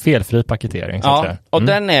 Felfri paketering. Så att säga. Och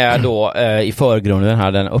den är då i förgrunden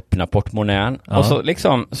här, den öppna portmonnän. Ja. Och så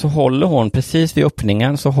liksom, så håller hon precis vid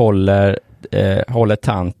öppningen så håller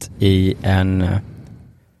tant i en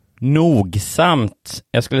nogsamt,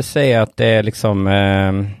 jag skulle säga att det är liksom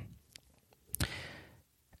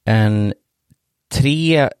en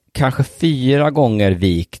 3, kanske 4 gånger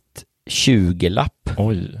vikt 20-lapp.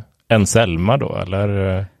 Oj, en Selma då,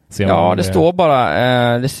 eller? Ja, det står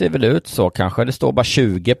bara, det ser väl ut så kanske. Det står bara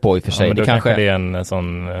 20 på i och för sig. Men det kanske det är en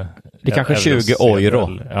sån... Det är kanske 20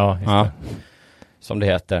 euro. Ja, just det. Som det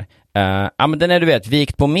heter. Ja, men den är, du vet,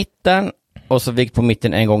 vikt på mitten och så vikt på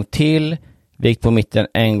mitten en gång till. Vikt på mitten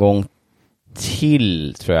en gång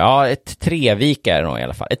till, tror jag. Ja, ett trevik är det nog i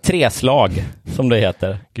alla fall. Ett treslag, som det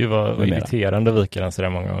heter. Gud vad irriterande vikar den så där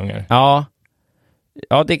många gånger. Ja,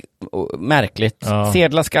 det är märkligt. Ja.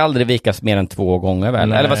 Sedlar ska aldrig vikas mer än 2 gånger väl?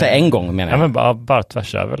 Nej. Eller vad säger en gång menar jag? Ja, men bara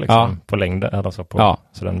tvärs över liksom, på längden, alltså på,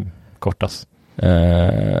 så den kortas.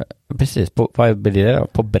 Precis, vad blir det då?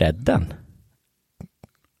 På bredden?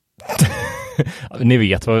 Ni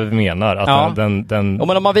vet vad vi menar. Att den... Ja,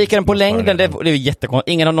 men om man viker den på längden, det är ju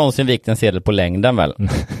jättekonstigt. Ingen har någonsin vikt en sedel på längden väl?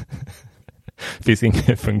 Finns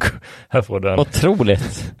ingen funktion. Här får den.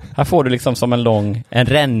 Otroligt. Här får du liksom som en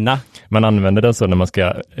ränna. Man använder den så när man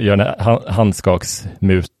ska göra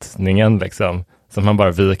handskaksmutningen liksom. Så man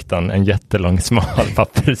bara vikt en jättelång smal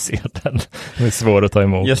papperssedel. Det är svårt att ta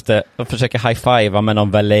emot. Just det, och försöka high-fivea med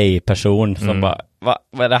någon valet-person som bara,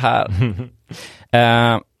 vad är det här?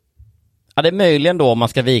 Ja, det är möjligen då om man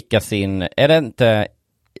ska vika sin, är det inte,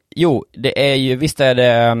 jo, det är ju, visst är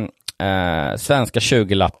det svenska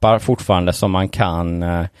 20-lappar fortfarande som man kan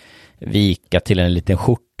vika till en liten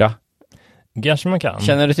skjorta. Kanske man kan.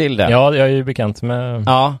 Känner du till det? Ja, jag är ju bekant med...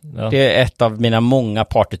 Ja, det är ett av mina många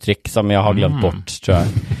partytrick som jag har glömt bort, tror jag.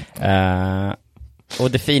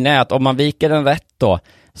 Och det fina är att om man viker den rätt då,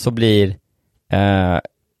 så blir,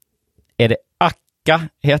 är det Akka,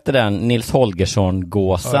 heter den, Nils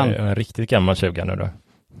Holgersson-gåsen. Ja, en riktigt gammal 20 nu då.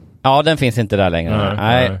 Ja, den finns inte där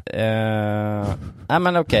längre. Nej,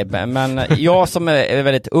 men okej. Men jag som är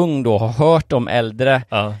väldigt ung då har hört om äldre...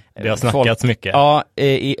 Ja, det har snackats mycket. Ja,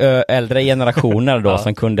 i äldre generationer då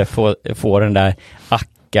som kunde få den där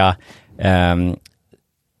Akka...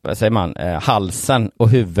 vad säger man? Halsen och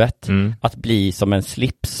huvudet att bli som en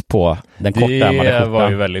slips på den kortärmade skjortan. Det var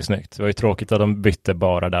ju väldigt snyggt. Det var ju tråkigt att de bytte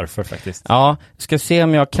bara därför faktiskt. Ja, ska se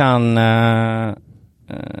om jag kan...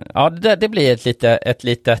 ja, det blir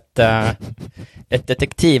ett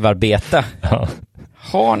detektivarbete. Ja.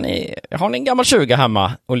 Har ni en gammal 20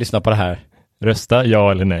 hemma och lyssnar på det här? Rösta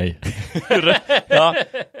ja eller nej. Ja,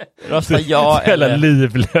 rösta ja eller eller...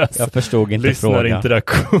 livlös. Jag förstod inte frågan.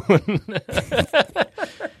 Lyssnarinteraktion.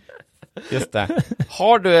 Just det.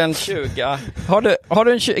 Har du en 20... Har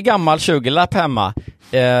du en gammal 20-lapp hemma?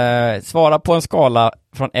 Svara på en skala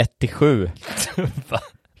från 1 till 7.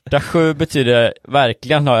 Där 7 betyder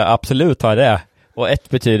verkligen absolut har det. Och 1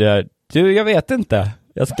 betyder jag vet inte.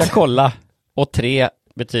 Jag ska kolla. Och 3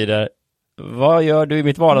 betyder vad gör du i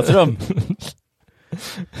mitt vardagsrum?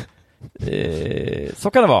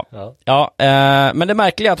 Så kan det vara. Ja, men det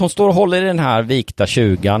märkliga är att hon står och håller i den här vikta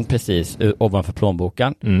 20 precis ovanför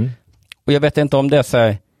plånboken. Och jag vet inte om det är så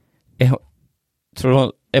här, tror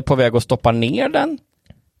hon är på väg att stoppa ner den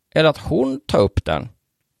eller att hon tar upp den.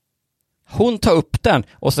 Hon tar upp den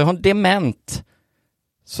och så är hon dement.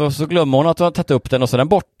 Så glömmer hon att hon har tagit upp den och så är den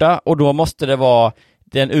borta och då måste det vara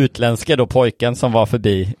den utländska då pojken som var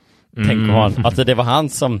förbi. Tänker hon. Alltså det var han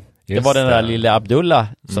som det var den där lilla Abdullah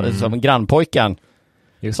som grannpojken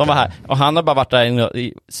som var här. Och han har bara varit där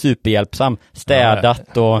superhjälpsam,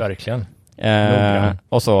 städat och verkligen.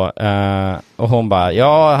 Och så och hon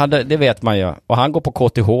bara, det vet man ju. Och han går på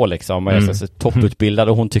KTH liksom och är så topputbildad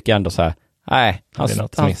och hon tycker ändå så här, nej,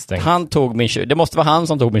 han tog min 20. Det måste vara han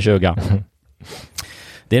som tog min 20.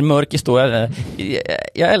 Det är en mörk historia.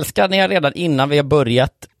 Jag älskar när jag redan innan vi har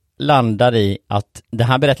börjat landar i att den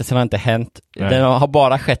här berättelsen har inte hänt. Nej. Den har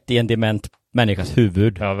bara skett i en dement människas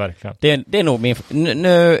huvud. Ja, verkligen. Det är nog min...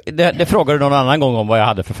 Det frågade du någon annan gång om vad jag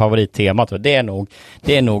hade för favorittema. Det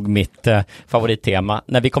är nog mitt favorittema.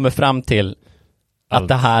 När vi kommer fram till att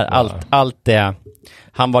det här, allt det...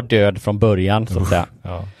 Han var död från början, så att säga.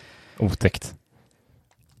 Ja. Otäckt.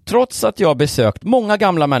 Trots att jag besökt många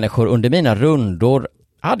gamla människor under mina rundor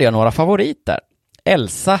hade jag några favoriter.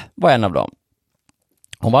 Elsa var en av dem.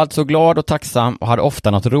 Hon var alltså glad och tacksam och hade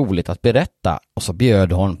ofta något roligt att berätta. Och så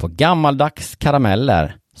bjöd hon på gammaldags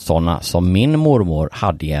karameller. Sådana som min mormor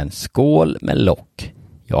hade i en skål med lock.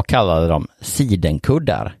 Jag kallade dem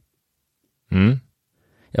sidenkuddar.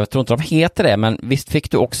 Jag tror inte de heter det, men visst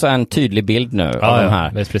fick du också en tydlig bild nu av de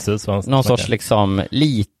här. Det är precis vad någon sorts liksom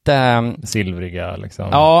lite... silvriga liksom.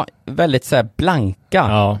 Ja, väldigt så här blanka.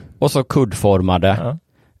 Ja. Och så kuddformade. Ja.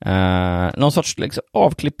 Någon sorts liksom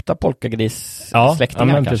avklippta polkagris-släktingar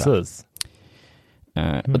men kanske. Precis.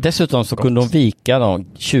 Och dessutom så kunde hon vika de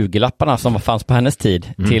 20-lapparna som fanns på hennes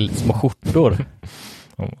tid till små skjortor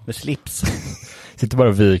med slips. Sitter bara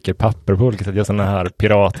och viker papper på olika sätt. Gör sådana här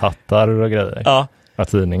pirathattar och grejer. Ja.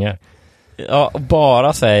 Tidningar. Ja, och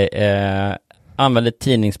bara använder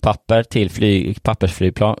tidningspapper till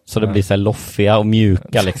pappersflygplan så det blir så här loffiga och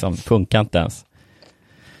mjuka liksom. Funkar inte ens.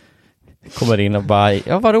 Kommer in och bara,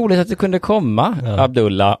 ja vad roligt att du kunde komma,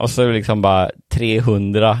 Abdullah. Och så liksom bara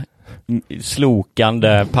 300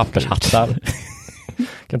 slokande pappershattar.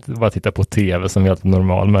 Kan inte bara titta på tv som helt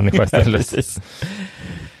normal människa istället.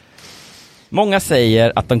 Många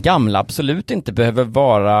säger att de gamla absolut inte behöver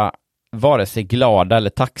vara vare sig glada eller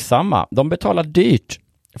tacksamma. De betalar dyrt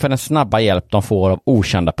för den snabba hjälp de får av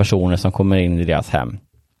okända personer som kommer in i deras hem.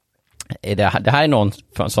 Det här är någon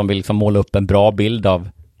som vill liksom måla upp en bra bild av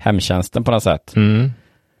hemtjänsten på något sätt.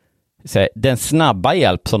 Så den snabba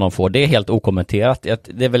hjälp som de får, det är helt okommenterat.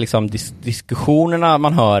 Det är väl liksom diskussionerna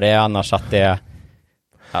man hör är annars att det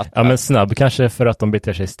är men snabb kanske för att de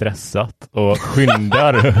beter sig stressat och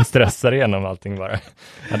skyndar stressar igenom allting bara.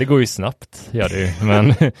 Ja, det går ju snabbt, gör det ju, men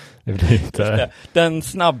det blir inte... Den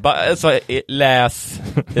snabba, alltså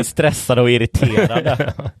stressade och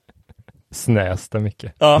irriterade. Snäste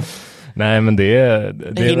mycket. Ja. Nej, men det är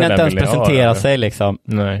hinner inte ens presentera sig liksom.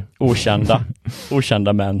 Nej.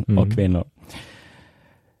 Okända män och kvinnor.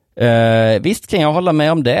 Visst kan jag hålla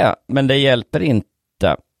med om det, men det hjälper inte.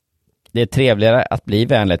 Det är trevligare att bli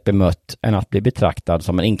vänligt bemött än att bli betraktad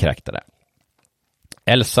som en inkräktare.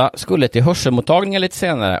 Elsa skulle till hörselmottagningen lite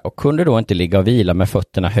senare och kunde då inte ligga och vila med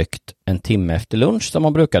fötterna högt en timme efter lunch som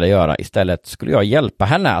hon brukade göra. Istället skulle jag hjälpa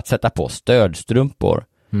henne att sätta på stödstrumpor.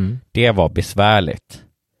 Det var besvärligt.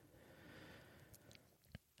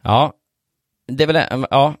 Ja, det är väl...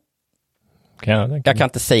 Ja. Jag kan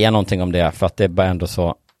inte säga någonting om det för att det är bara ändå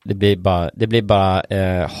så... Det blir bara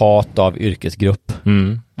hat av yrkesgrupp.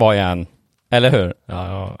 Vad jag än. Eller hur?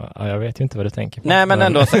 Ja, jag vet ju inte vad du tänker på. Nej, men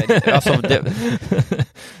ändå alltså,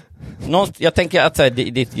 jag tänker att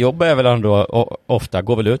ditt jobb är väl ändå ofta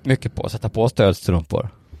går väl ut mycket på att sätta på stödstrumpor.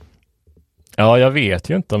 Ja, jag vet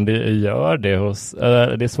ju inte om det gör det hos...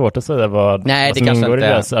 det är svårt att säga vad det som kanske ingår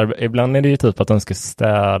inte i det. Ibland är det ju typ att de ska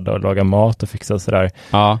städa och laga mat och fixa sådär.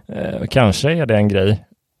 Ja. Kanske är det en grej.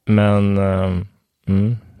 Men...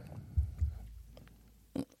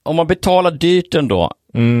 Om man betalar dyrt ändå.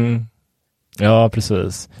 Ja,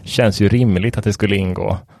 precis. Känns ju rimligt att det skulle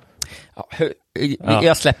ingå. Ja,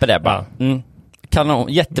 jag släpper det bara.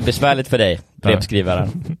 Kanon, jättebesvärligt för dig,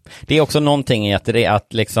 brevskrivaren. Det är också någonting i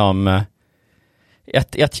att liksom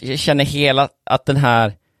jag känner hela att den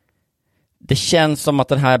här, det känns som att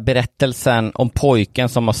den här berättelsen om pojken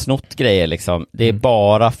som har snott grejer liksom, det är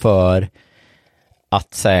bara för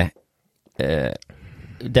att säga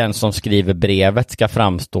den som skriver brevet ska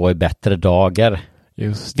framstå i bättre dagar.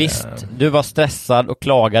 Just det. Visst, du var stressad och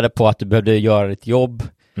klagade på att du behövde göra ditt jobb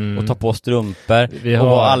och ta på strumpor och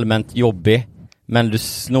vara allmänt jobbig. Men du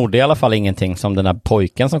snodde i alla fall ingenting som den här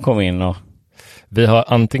pojken som kom in och... Vi har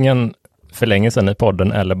antingen för länge sedan i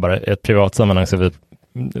podden eller bara i ett privat sammanhang så vi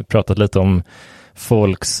pratat lite om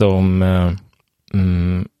folk som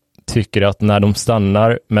tycker att när de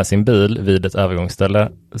stannar med sin bil vid ett övergångsställe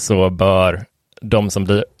så bör de som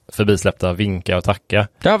blir förbisläppta vinka och tacka.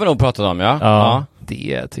 Det har vi nog pratat om, ja. Ja.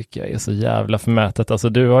 Det tycker jag är så jävla förmätet. Alltså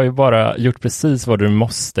du har ju bara gjort precis vad du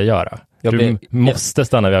måste göra. Du måste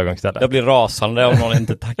stanna vid övergångsstället. Jag blir rasande om någon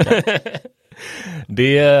inte tackar.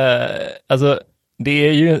 Det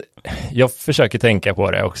är ju, jag försöker tänka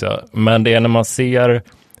på det också, men det är när man ser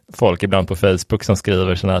folk ibland på Facebook som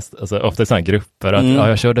skriver såna här, alltså ofta i såna här grupper att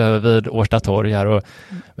jag körde över vid Årsta torg här och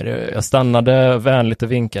jag stannade vänligt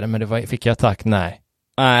och vinkade, men fick jag tack? Nej.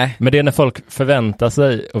 Men det är när folk förväntar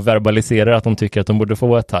sig och verbaliserar att de tycker att de borde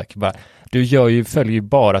få ett tack. Bara, följer ju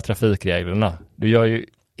bara trafikreglerna. Du gör ju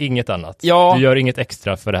inget annat. Ja. Du gör inget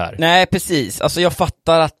extra för det här. Nej, precis. Alltså jag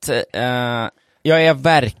fattar att jag är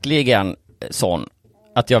verkligen sån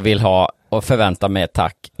att jag vill ha och förvänta mig ett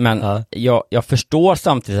tack. Men jag förstår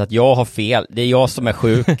samtidigt att jag har fel. Det är jag som är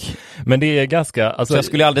sjuk. Men det är ganska... Alltså, så jag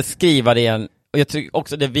skulle aldrig skriva det igen. Och jag tycker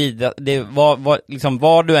också det var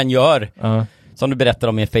vad du än gör, som du berättar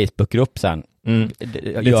om i en Facebookgrupp sen,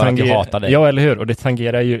 gör att jag hatar dig. Ja, eller hur? Och det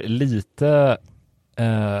tangerar ju lite...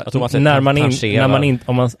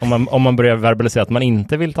 om man börjar verbalisera att man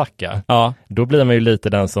inte vill tacka, då blir man ju lite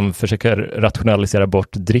den som försöker rationalisera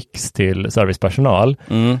bort dricks till servicepersonal,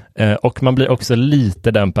 och man blir också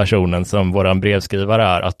lite den personen som våran brevskrivare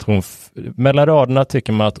är, att hon mellan raderna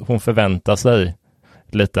tycker man att hon förväntar sig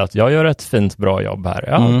lite att jag gör ett fint bra jobb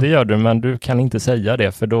här. Det gör du, men du kan inte säga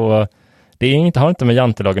det, för då har inte med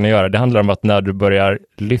jantelagen att göra. Det handlar om att när du börjar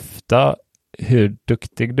lyfta hur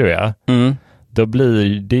duktig du är, då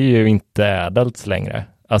blir det ju inte ädelt längre.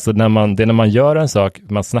 Alltså när man gör en sak,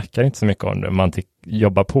 man snackar inte så mycket om det, man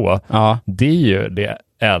jobbar på. Det är ju det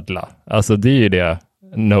ädla. Alltså det är ju det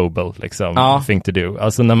noble liksom, thing to do.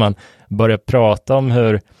 Alltså när man börjar prata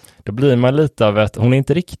om då blir man lite av hon är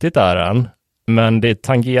inte riktigt där än, men det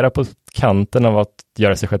tangerar på kanten av att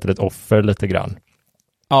göra sig själv till ett offer lite grann.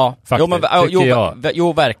 Ja, faktiskt,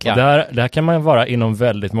 jo, verkligen. Det här kan man vara inom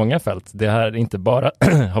väldigt många fält. Det här är inte bara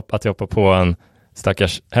att jag hoppar på en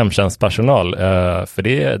stackars hemtjänstpersonal, för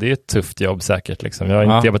det är ett tufft jobb säkert. Liksom. Jag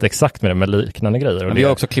har inte jobbat exakt med det, med liknande grejer. Men vi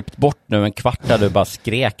har också klippt bort nu en kvart där du bara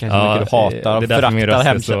skrek hur mycket du hatar och föraktar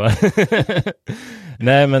hemtjänst.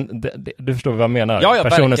 Nej, men du förstår vad jag menar. Ja,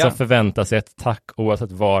 personer verkligen. som förväntar sig ett tack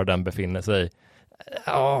oavsett var den befinner sig.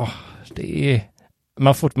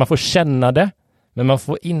 Man får känna det. Men man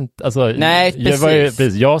får inte, alltså, nej,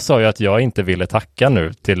 precis. Jag sa ju att jag inte ville tacka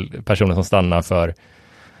nu till personer som stannar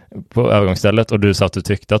på övergångsstället, och du sa att du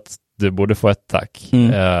tyckte att du borde få ett tack.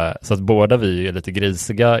 Så att båda vi är lite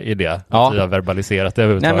grisiga i det, att vi har verbaliserat det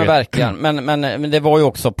överhuvudtaget. Nej, men verkligen, men det var ju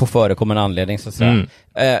också på förekommande anledning så att säga.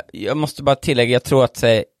 Jag måste bara tillägga, jag tror att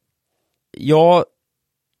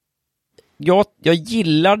jag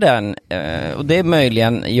gillar den, och det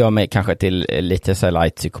möjligen gör mig kanske till lite så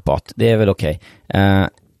light psykopat. Det är väl okej.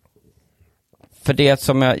 För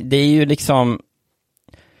det är ju liksom,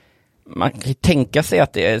 man kan ju tänka sig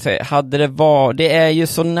att det är ju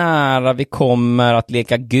så nära vi kommer att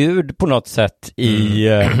leka Gud på något sätt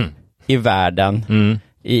i världen,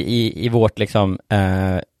 i vårt liksom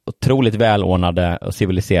otroligt välordnade och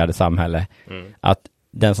civiliserade samhälle, att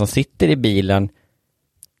den som sitter i bilen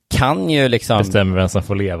kan ju liksom bestämmer vem som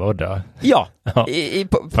får leva och dö. Ja,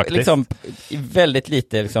 liksom väldigt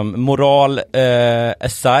lite liksom moral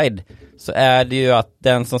aside, så är det ju att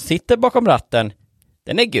den som sitter bakom ratten,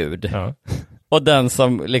 den är Gud. Och den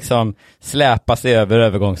som liksom släpar sig över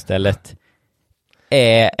övergångsstället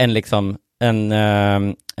är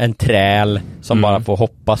en träl som bara får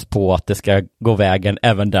hoppas på att det ska gå vägen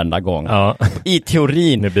även denna gång. I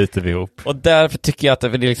teorin. Nu byter vi ihop. Och därför tycker jag att det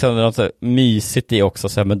är liksom något så mysigt i också.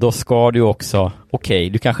 Så här, men då ska du också, okej,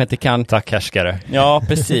 du kanske inte kan... Tack, härskare. Ja,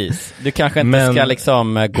 precis. Du kanske inte ska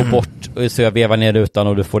liksom gå bort och så jag vevar ner utan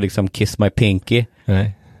och du får liksom kiss my pinky.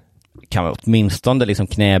 Nej. kan åtminstone liksom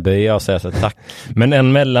knäböja och säga så tack. Men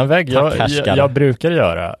en mellanväg Tack, jag brukar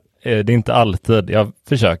göra, det är inte alltid, jag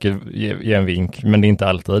försöker ge en vink, men det är inte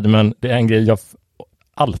alltid. Men det är en grej jag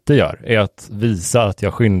alltid gör, är att visa att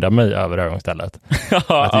jag skyndar mig över övergångsstället.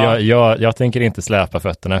 Att jag tänker inte släpa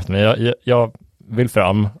fötterna efter mig. Jag vill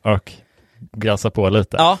fram och grassa på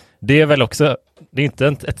lite. Ja. Det är väl också, det är inte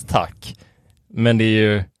ett tack, men det är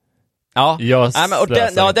ju... Ja,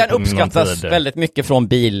 den uppskattas väldigt mycket från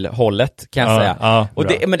bilhållet, kan jag säga. Ja, och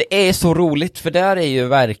men det är så roligt, för där är ju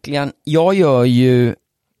verkligen, jag gör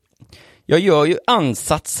ju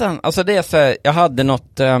ansatsen. Alltså det är så här, jag hade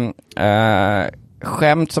något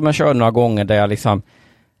skämt som jag körde några gånger där jag liksom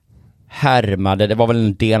härmade, det var väl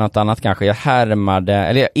en del något annat kanske,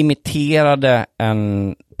 jag imiterade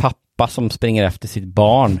en pappa som springer efter sitt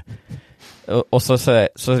barn. Och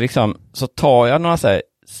så tar jag några så här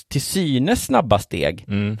till synes snabba steg,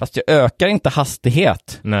 fast jag ökar inte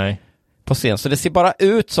hastighet. Nej. På scen. Så det ser bara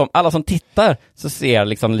ut som, alla som tittar så ser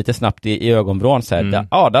liksom lite snabbt i ögonvrån så här,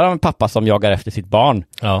 där har en pappa som jagar efter sitt barn.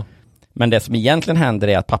 Ja. Men det som egentligen händer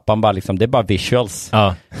är att pappan bara liksom, det är bara visuals.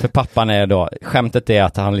 Ja. För pappan är då, skämtet är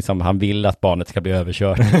att han vill att barnet ska bli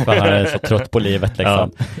överkört, för han är så trött på livet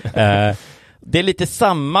liksom. Ja. Det är lite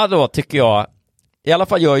samma då, tycker jag. I alla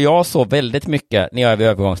fall gör jag så väldigt mycket när jag är vid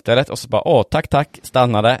övergångsstället, och så bara, tack,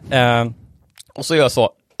 stannade. Och så gör jag så,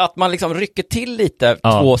 att man liksom rycker till lite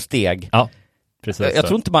 2 steg. Ja, precis. Jag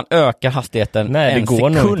tror inte man ökar hastigheten en sekund. Nej, det går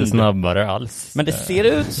nog inte snabbare alls. Men det ser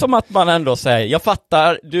ut som att man ändå säger, jag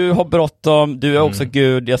fattar, du har bråttom, du är också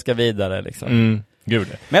Gud, jag ska vidare liksom. Gud.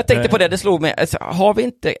 Men jag tänkte på det slog mig, alltså, har vi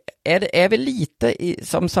inte, är vi lite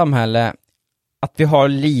som samhälle att vi har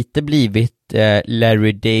lite blivit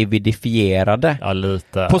Larry Davidifierade? Ja,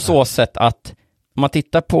 lite. På så sätt att om man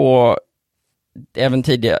tittar på även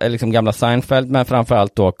tidigare, liksom gamla Seinfeld, men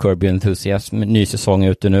framförallt då Curb Your Enthusiasm, ny säsong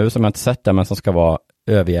ute nu som jag inte sett där, men som ska vara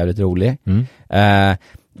överjävligt rolig.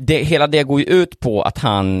 Hela det går ju ut på att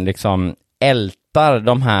han liksom ältar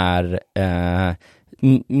de här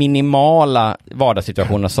minimala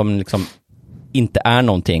vardagssituationerna som liksom inte är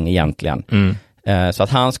någonting egentligen. Så att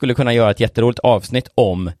han skulle kunna göra ett jätteroligt avsnitt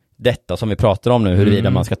om detta som vi pratar om nu, huruvida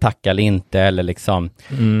man ska tacka eller inte, eller liksom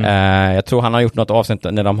jag tror han har gjort något avsnitt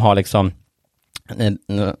när de har liksom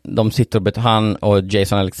de sitter och han och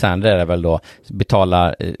Jason Alexander är väl då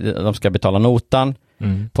de ska betala notan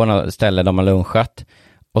på något ställe de har lunchat,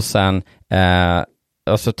 och sen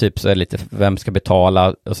och så typ så är det lite vem ska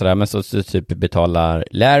betala och sådär, men så typ betalar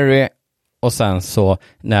Larry, och sen så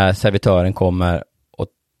när servitören kommer och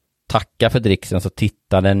tackar för dricksen så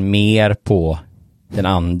tittar den mer på den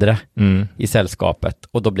andra i sällskapet,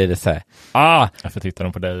 och då blir det så här, jag får titta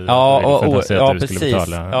dem på dig. Ja, precis.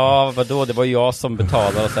 Ja, vadå, det var jag som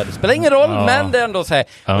betalade och så här, det spelar ingen roll, men det är ändå så här,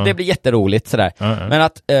 och det blir jätteroligt så där. Men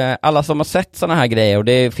att alla som har sett såna här grejer, och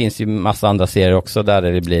det finns ju massa andra serier också där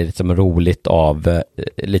det blir liksom roligt av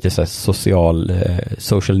lite så här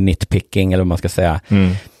social nitpicking, eller vad man ska säga.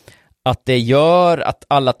 Att det gör att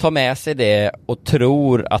alla tar med sig det och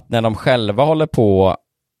tror att när de själva håller på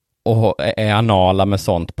och är anala med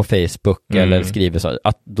sånt på Facebook eller skriver så,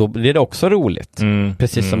 att då blir det också roligt.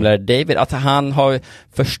 Precis som Larry David, att han har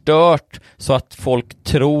förstört så att folk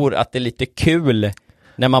tror att det är lite kul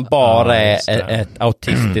när man bara är ett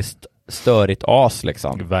autistiskt störigt as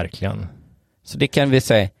liksom. Verkligen. Så det kan vi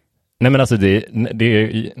säga. Nej, men alltså det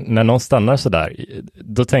är, när någon stannar så där,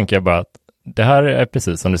 då tänker jag bara att det här är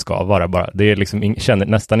precis som det ska vara bara. Det är liksom, känner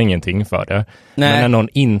nästan ingenting för det. Nej. Men när någon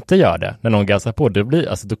inte gör det, när någon gasar på, det blir,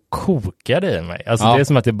 alltså då kokar det i mig. Alltså det är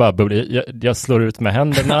som att det bara blir, jag slår ut med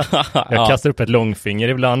händerna, jag kastar upp ett långfinger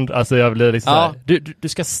ibland. Alltså jag blir liksom så här, du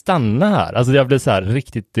ska stanna här. Alltså jag blir så här,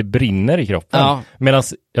 riktigt, det brinner i kroppen. Medan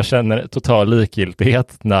jag känner total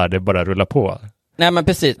likgiltighet när det bara rullar på. Nej, men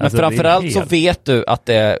precis. Men alltså, framförallt så vet du att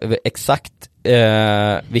det är exakt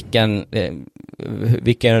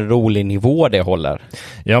vilken rolig nivå det håller.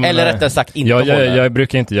 Ja, men, eller rättare sagt inte håller. Jag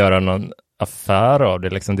brukar inte göra någon affär av det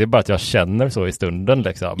liksom. Det är bara att jag känner så i stunden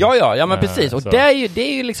liksom. Ja, men precis. Och det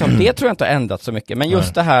är ju liksom, det tror jag inte har ändrat så mycket. Men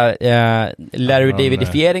just det här Larry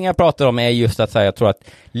Davidifiering jag pratar om är just att säga, jag tror att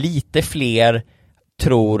lite fler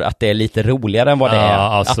tror att det är lite roligare än vad det är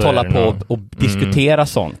alltså att hålla på och diskutera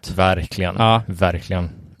sånt. Verkligen. Ja. Verkligen.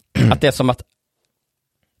 Att det är som att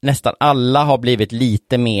nästan alla har blivit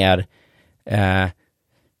lite mer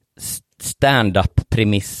stand-up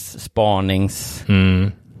premiss spanings.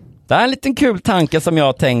 Det är en liten kul tanke som jag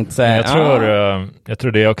har tänkt sig. Jag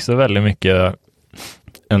tror det är också väldigt mycket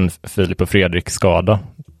en Filip och Fredrik skada,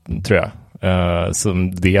 tror jag.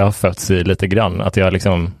 Som det har fötts i lite grann. Att jag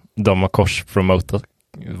liksom, de har korspromotat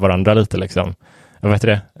varandra lite liksom. Jag vet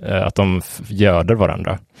det, att de göder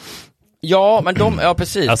varandra. Ja, men ja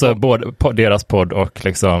precis. Alltså både deras podd och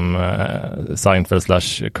liksom Seinfeld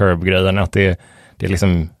 / Curb-grejen, att det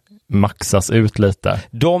liksom maxas ut lite.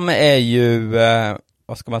 De är ju,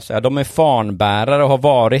 vad ska man säga, de är fanbärare och har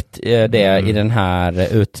varit det i den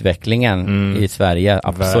här utvecklingen i Sverige,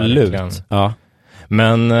 absolut. Verkligen. Ja.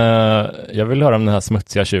 Men jag vill höra om den här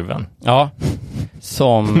smutsiga tjuven. Ja,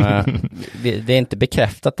 som, det är inte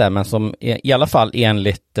bekräftat där, men som i alla fall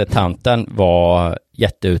enligt tanten var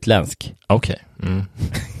jätteutländsk. Okej.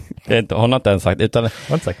 Okay. Hon har inte ens sagt, utan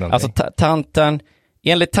alltså tanten,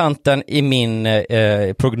 enligt tanten i min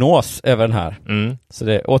prognos över den här. Så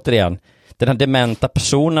det återigen, den här dementa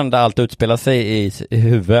personen där allt utspelar sig i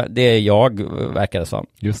huvudet, det är jag, verkar det som.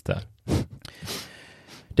 Just det.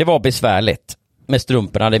 Det var besvärligt med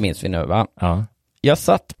strumporna, det minns vi nu, va? Ja. Jag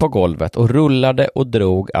satt på golvet och rullade och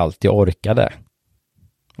drog allt jag orkade.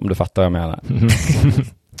 Om du fattar vad jag menar.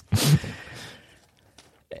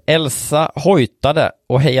 Elsa hojtade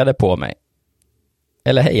och hejade på mig.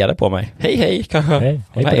 Eller hejade på mig. Hej, kanske.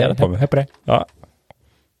 Hej hejade på mig. Hej på dig. Ja.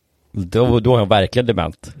 Då är jag verkligen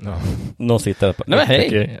dement. Ja. Någon sitter på. Nej men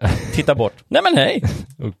hej. Titta bort. Nej men hej.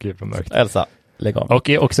 Okej, för mörkt. Elsa, lägg av. Och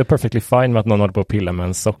är också perfectly fine med att någon håller på att pilla med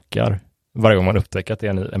en sockar. Varje gång man upptäcker att det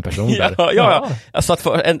är en person där. Ja. Alltså att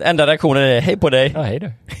enda reaktionen är hej på dig. Ja, hej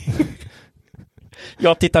du.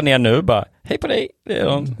 Jag tittar ner nu bara, hej på dig. Det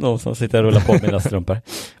är någon som sitter och rullar på mina strumpor.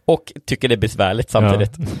 Och tycker det är besvärligt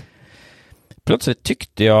samtidigt. Ja. Plötsligt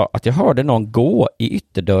tyckte jag att jag hörde någon gå i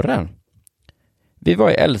ytterdörren. Vi var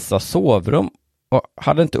i Elsas sovrum och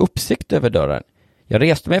hade inte uppsikt över dörren. Jag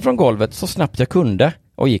reste mig från golvet så snabbt jag kunde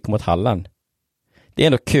och gick mot hallen. Det är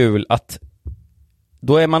ändå kul att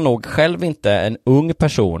då är man nog själv inte en ung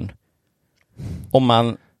person om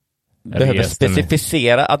man behöver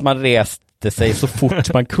specificera att man reste sig så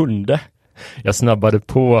fort man kunde. Jag snabbade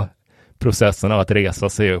på processen av att resa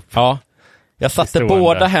sig upp. Ja, jag satte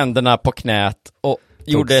båda händerna på knät och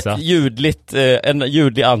gjorde en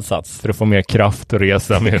ljudlig ansats. För att få mer kraft och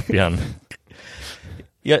resa mig upp igen.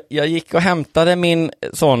 Jag gick och hämtade min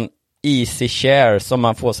sån easy chair som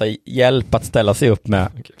man får sig hjälp att ställa sig upp med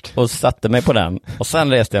och satte mig på den. Och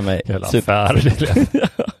sen reste jag mig.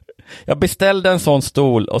 Jag beställde en sån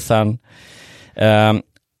stol och sen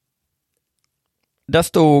där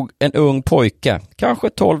stod en ung pojke, kanske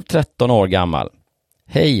 12-13 år gammal.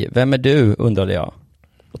 Hej, vem är du? Undrade jag.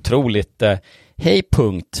 Otroligt. Hej,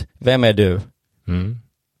 punkt. Vem är du?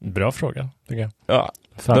 Bra fråga, tycker jag. Ja.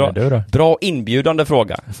 Fan är du då? Bra inbjudande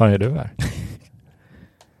fråga. Fan är du här?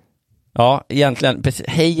 Ja, egentligen. Precis,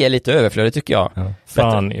 hej är lite överflödigt tycker jag. Ja.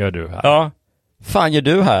 Fan gör du här? Ja. Fan gör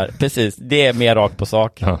du här? Precis. Det är mer rakt på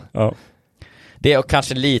sak. Ja. Det är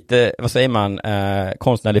kanske lite, vad säger man,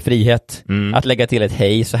 konstnärlig frihet. Att lägga till ett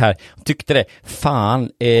hej så här. Tyckte det,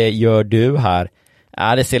 fan gör du här?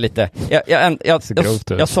 Ja, det ser lite...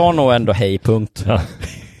 Jag sa nog ändå hej, punkt. Ja.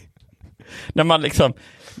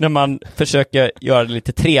 när man försöker göra det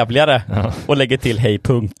lite trevligare och lägger till hej,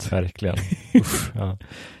 punkt. Verkligen. Ja.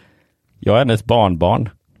 Jag är hennes barnbarn.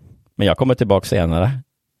 Men jag kommer tillbaka senare,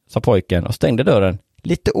 sa pojken och stängde dörren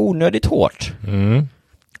lite onödigt hårt.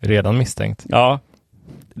 Redan misstänkt. Ja.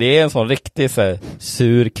 Det är en sån riktig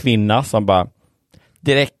sur kvinna som bara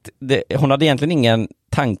direkt... hon hade egentligen ingen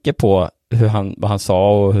tanke på vad han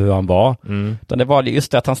sa och hur han var. Utan det var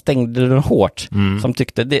just det att han stängde den hårt som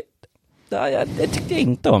tyckte det tyckte jag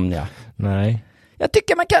inte om. Ja. Nej. Jag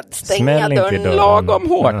tycker man kan stänga dörren lagom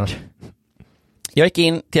hårt. Ja. Jag gick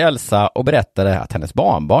in till Elsa och berättade att hennes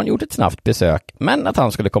barnbarn gjort ett snabbt besök men att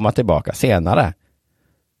han skulle komma tillbaka senare.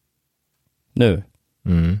 Nu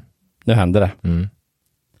händer det.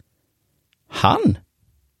 Han?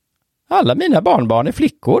 Alla mina barnbarn är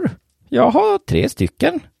flickor. Jag har 3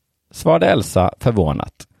 stycken, svarade Elsa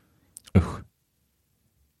förvånat. Usch.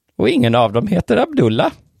 Och ingen av dem heter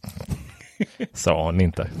Abdullah. Sa hon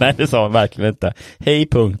inte. Nej, det sa hon verkligen inte. Hej,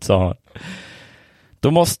 punkt, sa hon.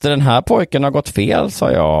 Då måste den här pojken ha gått fel,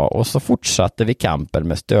 sa jag, och så fortsatte vi kampen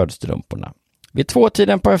med stödstrumporna. Vid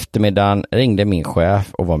 2-tiden på eftermiddagen ringde min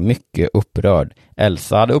chef och var mycket upprörd.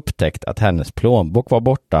 Elsa hade upptäckt att hennes plånbok var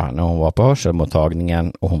borta när hon var på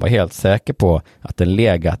hörselmottagningen och hon var helt säker på att den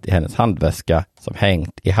legat i hennes handväska som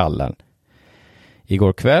hängt i hallen.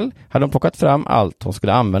 Igår kväll hade hon plockat fram allt hon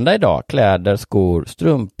skulle använda idag. Kläder, skor,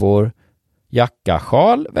 strumpor, jacka,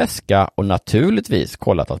 sjal, väska och naturligtvis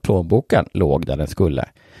kollat att plånboken låg där den skulle.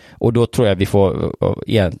 Och då tror jag vi får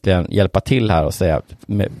egentligen hjälpa till här och säga att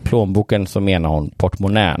med plånboken så menar hon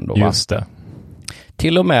portmonnän då, va? Just det.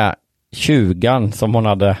 Till och med 20 som hon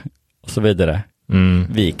hade och så vidare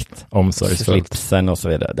vikt. Omsorgsfullt. Slipsen och så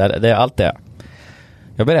vidare. Det är allt det.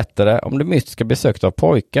 Jag berättade om det mystiska besöket av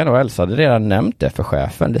pojken och Elsa hade redan nämnt det för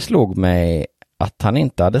chefen. Det slog mig att han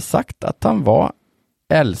inte hade sagt att han var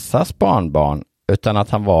Elsas barnbarn utan att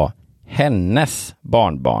han var hennes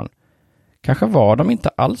barnbarn. Kanske var de inte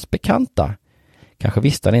alls bekanta. Kanske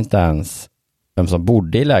visste han inte ens vem som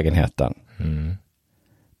bodde i lägenheten.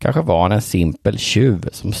 Kanske var han en simpel tjuv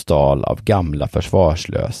som stal av gamla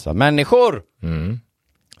försvarslösa människor.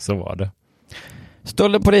 Så var det.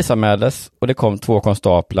 Stölden polisanmäldes och det kom 2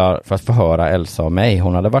 konstaplar för att förhöra Elsa och mig.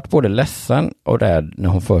 Hon hade varit både ledsen och rädd när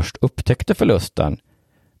hon först upptäckte förlusten.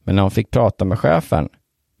 Men när hon fick prata med chefen,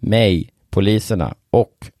 mig, poliserna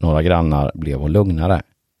och några grannar blev hon lugnare.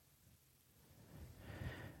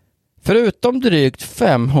 Förutom drygt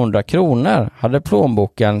 500 kronor hade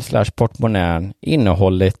plånboken / portmonnän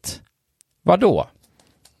innehållit vadå?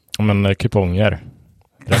 Men kuponger.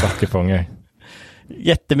 Rabattkuponger.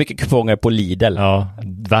 Jättemycket kuponger på Lidl. Ja,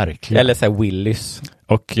 verkligen. Eller så här Willys.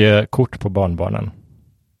 Och kort på barnbarnen.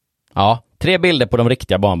 Ja, 3 bilder på de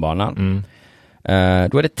riktiga barnbarnen.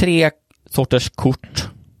 Då är det 3 sorters kort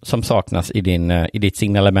som saknas i ditt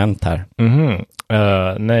signalement här.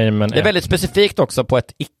 Nej, men det är väldigt specifikt också på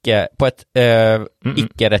ett icke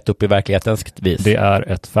rätt upp i verklighetens vis. Det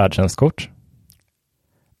är ett färdtjänstkort.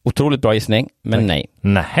 Otroligt bra gissning, men nej.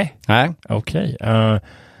 Nej. Okej.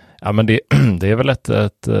 Ja, men det är väl ett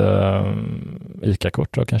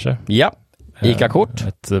ICA-kort då kanske? Ja, ICA-kort.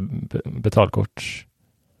 Ett betalkort.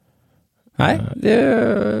 Nej,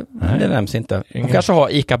 det nämns inte. De kanske har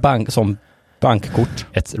ICA-bank som bankkort.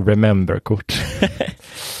 Ett Remember-kort.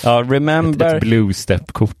 Ja, Remember. Ett Blue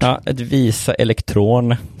Step-kort. Ja, ett Visa Elektron.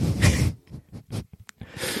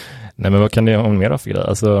 Nej, men vad kan det ha mer för grej?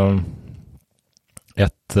 Alltså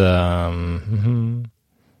ett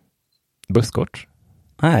busskort.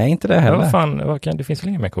 Nej, inte det heller. Men vad fan, det finns väl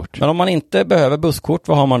inga mer kort. Men om man inte behöver busskort,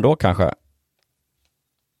 vad har man då kanske?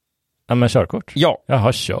 Ja, men körkort. Ja.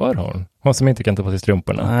 Jaha, kör hon? Hon som inte kan ta på sig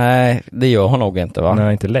strumporna. Nej, det gör hon nog inte, va?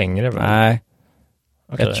 Nej, inte längre, va? Nej.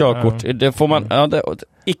 Okay, ett körkort, det får man,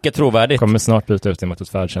 icke trovärdigt. Kommer snart byta ut det mot ett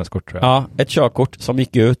färdtjänstkort, tror jag. Ja, ett körkort som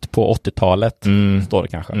gick ut på 80-talet, står det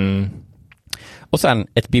kanske. Och sen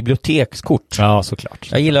ett bibliotekskort. Ja, såklart.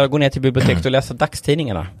 Jag gillar att gå ner till biblioteket och läsa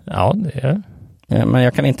dagstidningarna. Ja, det är. Men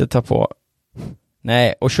jag kan inte ta på.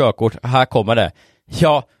 Nej, och körkort, här kommer det.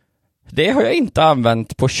 Ja, det har jag inte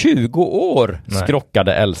använt på 20 år,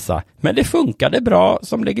 skrockade Elsa. Men det funkade bra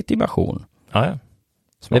som legitimation. Ja.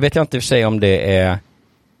 Det vet jag inte i och för sig om det är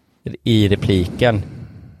i repliken.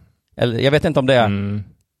 Eller jag vet inte om det är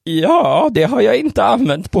ja, det har jag inte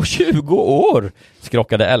använt på 20 år,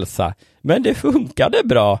 skrockade Elsa. Men det funkade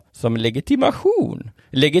bra som legitimation.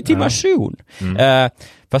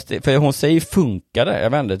 Fast för hon säger funkade. Jag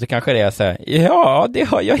vet inte, det kanske är så här. Ja, det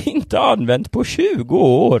har jag inte använt på 20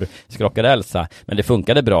 år, skrockade Elsa. Men det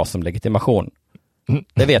funkade bra som legitimation.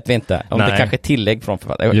 Det vet vi inte. Om det kanske är tillägg från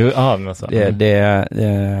författaren.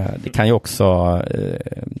 Det kan ju också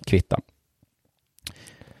kvitta.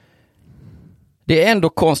 Det är ändå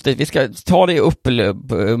konstigt. Vi ska ta det upp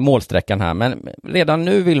målsträckan här. Men redan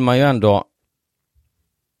nu vill man ju ändå.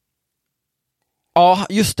 Ja,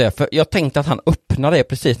 just det. För jag tänkte att han öppnade det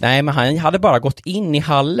precis. Nej, men han hade bara gått in i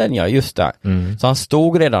hallen. Ja, just det. Så han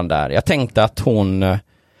stod redan där. Jag tänkte att hon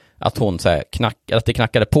så här, att det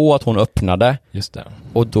knackade på, att hon öppnade. Just det.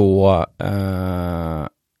 Och då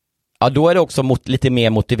då är det också lite mer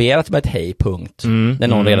motiverat med ett hej-punkt. När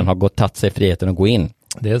någon redan har tagit sig friheten att gå in.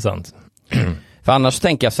 Det är sant. För annars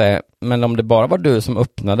tänker jag säga, men om det bara var du som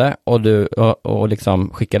öppnade och du och liksom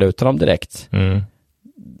skickade ut dem direkt.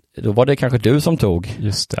 Då var det kanske du som tog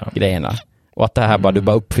grejerna. Och att det här du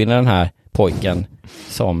bara uppfinner den här pojken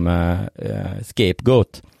som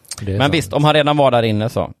scapegoat. Men sant. Visst, om han redan var där inne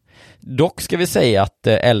så. Dock ska vi säga att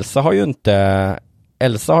Elsa har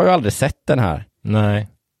ju aldrig sett den här. Nej.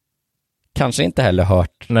 Kanske inte heller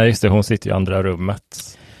hört. Nej, just det, hon sitter i andra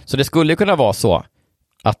rummet. Så det skulle kunna vara så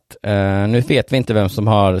att, nu vet vi inte vem som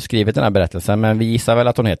har skrivit den här berättelsen, men vi gissar väl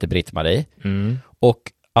att hon heter Britt-Marie. Och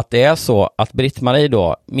att det är så att Britt-Marie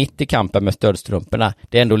då, mitt i kampen med stödstrumporna,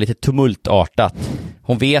 det är ändå lite tumultartat.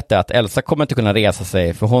 Hon vet att Elsa kommer inte kunna resa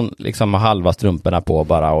sig, för hon liksom har halva strumporna på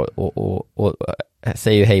bara och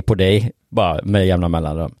säger ju hej på dig bara med jämna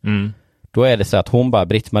mellanrum. Då är det så att hon bara,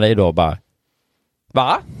 Britt-Marie då bara,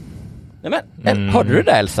 va? Nej men, hörde du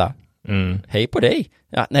det Elsa? Hej på dig.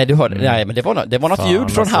 Ja, nej, du hörde, nej, men det var något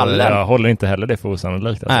ljud från hallen. Jag håller inte heller det för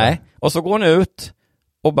osannolikt. Alltså. Nej, och så går hon ut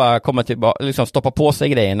och bara kommer tillbaka, liksom stoppar på sig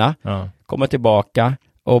grejerna, kommer tillbaka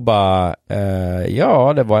och bara,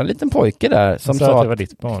 ja, det var en liten pojke där som sa att det var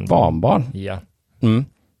ditt barnbarn. Barnbarn. Ja.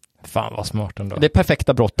 Fan vad smart ändå. Det är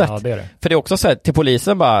perfekta brottet. Ja, det är det. För det är också så här, till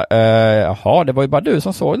polisen bara, jaha, det var ju bara du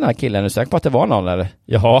som såg den här killen. Är du säker på att det var någon eller?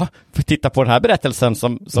 Jaha, för titta på den här berättelsen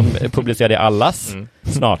som publicerade i Allas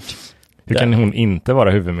snart. Hur kan hon inte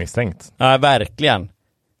vara huvudmisstänkt? Ja, verkligen.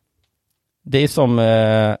 Det är som,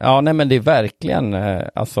 men det är verkligen,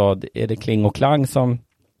 alltså är det Kling och Klang som...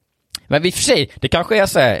 Men i och för sig, det kanske är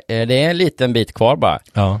så här, det är en liten bit kvar bara.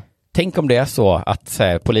 Ja. Tänk om det är så att så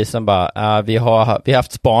här, polisen bara, vi har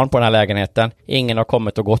haft span på den här lägenheten. Ingen har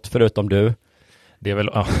kommit och gått förutom du. Det är väl...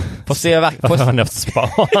 Får se har han haft span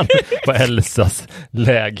på Elsas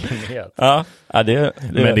lägenhet? Ja, det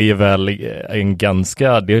men det är väl en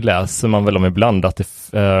ganska... Det läser man väl om ibland att det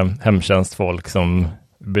är hemtjänstfolk som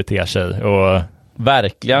beter sig och...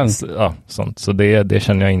 Verkligen. Ja, sånt. Så det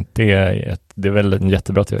känner jag inte är... Det är väl en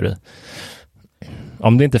jättebra teori.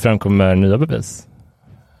 Om det inte framkommer nya bevis.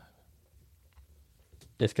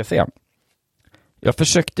 Det ska se. Jag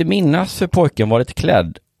försökte minnas hur pojken varit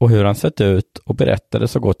klädd och hur han sett ut och berättade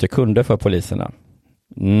så gott jag kunde för poliserna.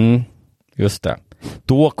 Just det.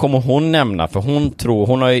 Då kommer hon nämna, för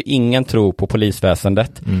hon har ju ingen tro på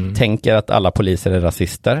polisväsendet. Tänker att alla poliser är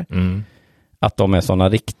rasister. Att de är sådana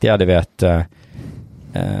riktiga, du vet,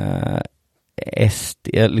 SD,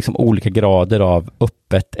 liksom olika grader av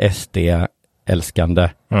öppet SD-älskande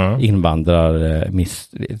invandrare,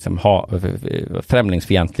 liksom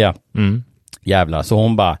främlingsfientliga jävlar.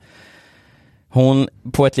 Så hon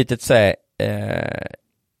på ett litet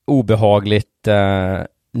obehagligt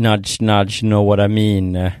nudge, know what I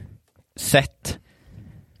mean sätt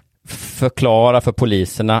förklara för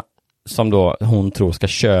poliserna som då hon tror ska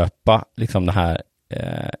köpa liksom det här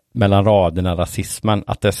mellan raderna rasismen,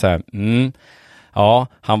 att det är så här, ja,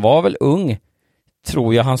 han var väl ung,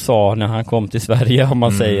 tror jag han sa när han kom till Sverige, om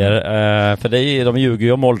man säger, för det är, de ljuger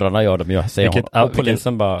ju om åldrarna, gör de ju, säger hon. Och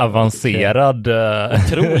polisen bara avancerad,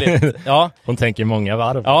 otroligt, ja. Hon tänker många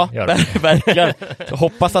varv. Ja, verkligen.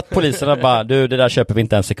 Hoppas att poliserna bara, det där köper vi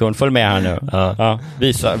inte en sekund, följ med här nu. Ja,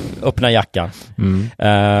 visa, öppna jackan.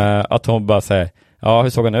 Att hon bara säger, ja, hur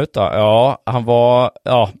såg han ut då? Ja, han var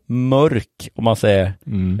mörk, om man säger.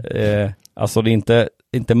 Alltså det är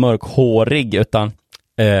inte mörkhårig, utan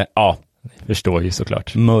förstår ju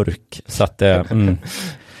såklart. Mörk, så att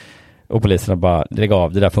och poliserna bara, lägg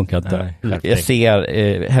av, det där funkar inte. Nej, jag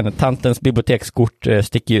ser tantens bibliotekskort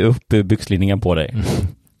sticker ju upp ur byxlinningen på dig.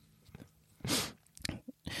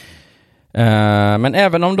 Men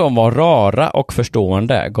även om de var rara och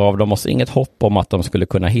förstående gav de oss inget hopp om att de skulle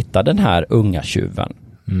kunna hitta den här unga tjuven.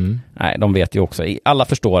 Nej, de vet ju också, alla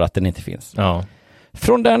förstår att den inte finns. Ja.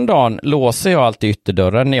 Från den dagen låser jag alltid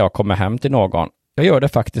ytterdörren när jag kommer hem till någon. Jag gör det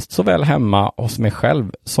faktiskt såväl hemma hos mig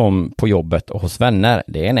själv som på jobbet och hos vänner.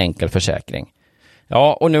 Det är en enkel försäkring.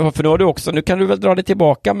 Ja, och nu har du också, nu kan du väl dra dig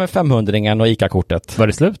tillbaka med 500-ringen och ICA-kortet. Var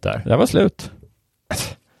det slut där? Det var slut.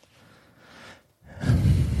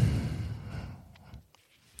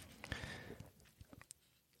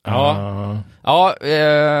 Det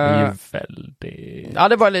är ju väldigt... Ja,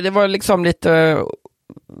 det var liksom lite...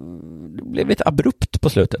 Det blev lite abrupt på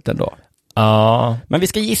slutet ändå. Ja. Men vi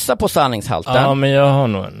ska gissa på sanningshalten. Ja, men jag har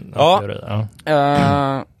nog en teori.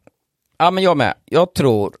 Ja, men jag med.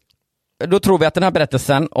 Då tror vi att den här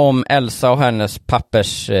berättelsen om Elsa och hennes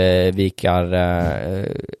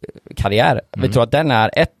pappersvikarkarriär, vi tror att den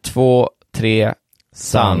är 1, 2, 3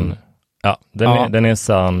 sann. Ja, den är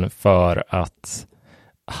sann, för att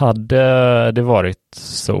hade det varit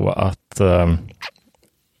så att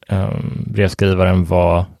brevskrivaren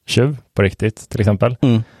var tjuv på riktigt, till exempel,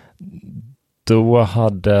 då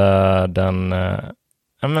hade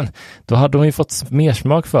då hade hon ju fått mer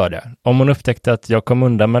smak för det. Om hon upptäckte att jag kom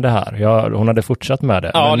undan med det här. Hon hade fortsatt med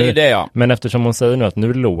det. Ja, det är det, ja. Men eftersom hon säger nu att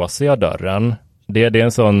nu låser jag dörren. Det är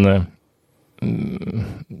en sån...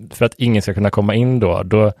 för att ingen ska kunna komma in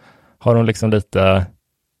då har hon liksom lite...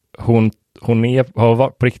 Hon har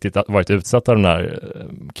på riktigt varit utsatt av den här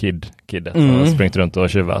kiddet som har springt runt och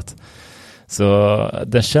tjuvat. Så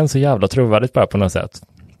det känns så jävla trovärdigt bara på något sätt.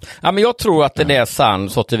 Ja, men jag tror att det är sann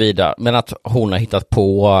så tillvida, men att hon har hittat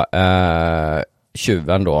på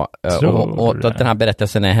tjuven då. Och att den här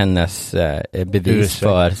berättelsen är hennes bevis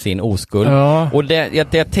för sin oskuld. Ja. Och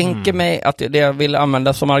jag tänker mig att det jag vill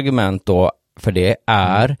använda som argument då för det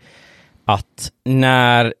är att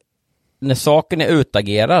när saken är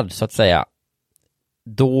utagerad, så att säga,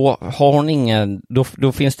 då har hon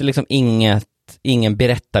då finns det liksom ingen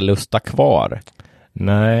berättarlusta kvar.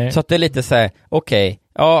 Nej. Så att det är lite så här, okej,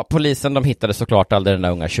 ja, polisen, de hittade såklart aldrig den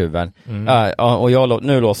där unga tjuven. Och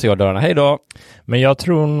nu låser jag dörrarna, hej då. Men jag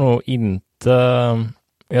tror nog inte...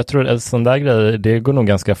 Jag tror att sån där grej, det går nog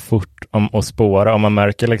ganska fort att spåra. Om man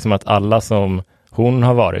märker liksom att alla som hon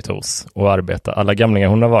har varit hos och arbetat, alla gamlingar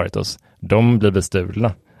hon har varit hos, de blir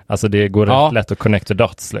bestulna. Alltså det går rätt lätt att connect the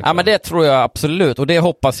dots. Liksom. Ja, men det tror jag absolut. Och det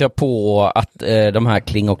hoppas jag på att de här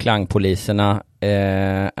kling- och klangpoliserna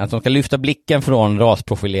att de ska lyfta blicken från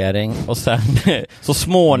rasprofilering och sen så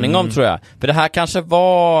småningom tror jag. För det här kanske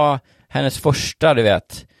var hennes första, du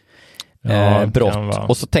vet, brott.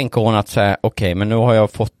 Och så tänker hon att säga, okej, men nu har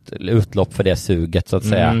jag fått utlopp för det suget så att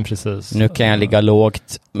säga. Precis. Nu kan jag ligga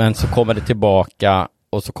lågt, men så kommer det tillbaka.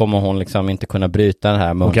 Och så kommer hon liksom inte kunna bryta den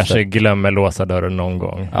här mönstret. Hon kanske glömmer låsa dörren någon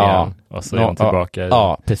gång igen. Och så är hon tillbaka.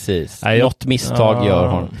 Ja, precis. Något misstag gör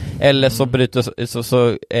hon. Eller så bryter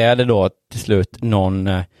så är det då till slut någon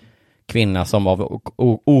kvinna som av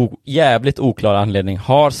jävligt oklar anledning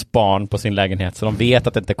har span på sin lägenhet, så de vet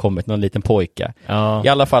att det inte kommit någon liten pojke. I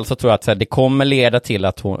alla fall så tror jag att så här, det kommer leda till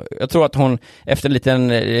att jag tror att hon efter en liten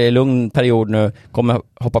lugn period nu kommer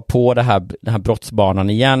hoppa på den här brottsbanan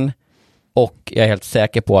igen. Och jag är helt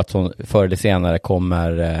säker på att hon förr eller senare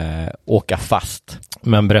kommer åka fast.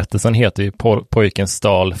 Men berättelsen heter ju Pojken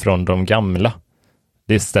stal från de gamla.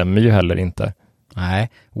 Det stämmer ju heller inte. Nej,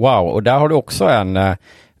 wow. Och där har du också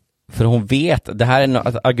för hon vet, det här är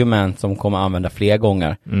ett argument som kommer använda fler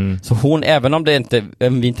gånger. Så hon, även om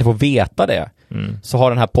vi inte får veta det, så har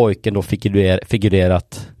den här pojken då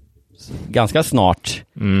figurerat ganska snart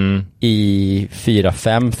i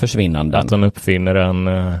 4-5 försvinnanden. Att hon uppfinner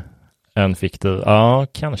en fiktiv. Ja,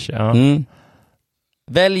 kanske. Ja.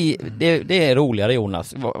 Välj, det är roligare,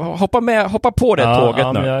 Jonas. Hoppa på det tåget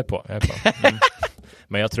nu. Men jag är på.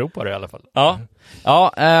 Men jag tror på det i alla fall.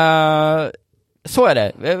 Så är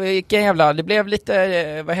det. Vilken jävla, det blev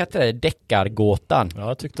lite, vad heter det, deckargåtan. Ja,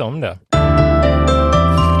 jag tyckte om det.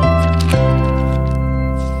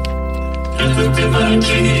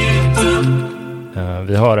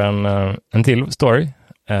 Vi har en till story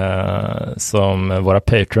som våra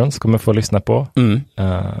patrons kommer få lyssna på.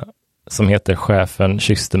 Som heter Chefen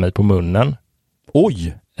kysste mig på munnen.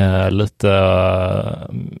 Oj! Lite,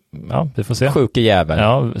 vi får se. Sjuke jävel.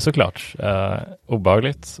 Ja, såklart.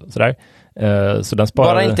 Obehagligt, sådär. Så den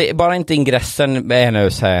sparar... Bara inte ingressen är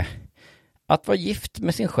nu så här. Att vara gift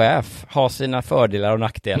med sin chef har sina fördelar och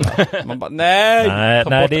nackdelar. Man bara, nej,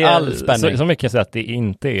 det är all spänning. Så mycket kan jag säga att det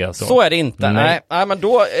inte är så. Så är det inte. Nej, men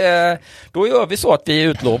då gör vi så att vi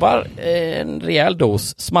utlovar en rejäl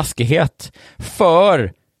dos smaskighet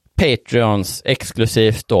för Patreons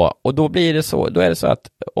exklusivt då. Och då blir det så, då är det så att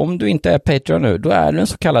om du inte är Patreon nu, då är du en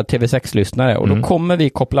så kallad TV6-lyssnare och då kommer vi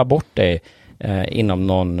koppla bort dig inom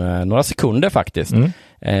några sekunder faktiskt.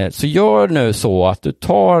 Så gör nu så att du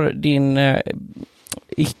tar din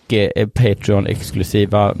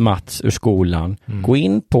icke-Patreon-exklusiva Mats ur skolan. Gå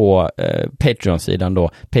in på Patreon-sidan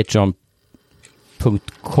då,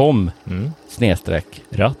 patreon.com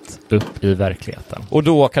 /ratt upp i verkligheten. Och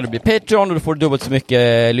då kan du bli Patreon och du får dubbelt så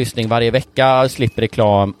mycket lyssning varje vecka, slipper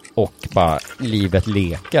reklam och bara livet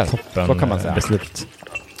leker. Toppen, så kan man säga. Beslut.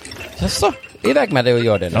 Så, iväg med dig och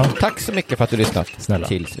gör det nu. Tack så mycket för att du lyssnat. Snälla.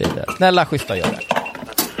 Tills vidare. Snälla, schyssta, gör det.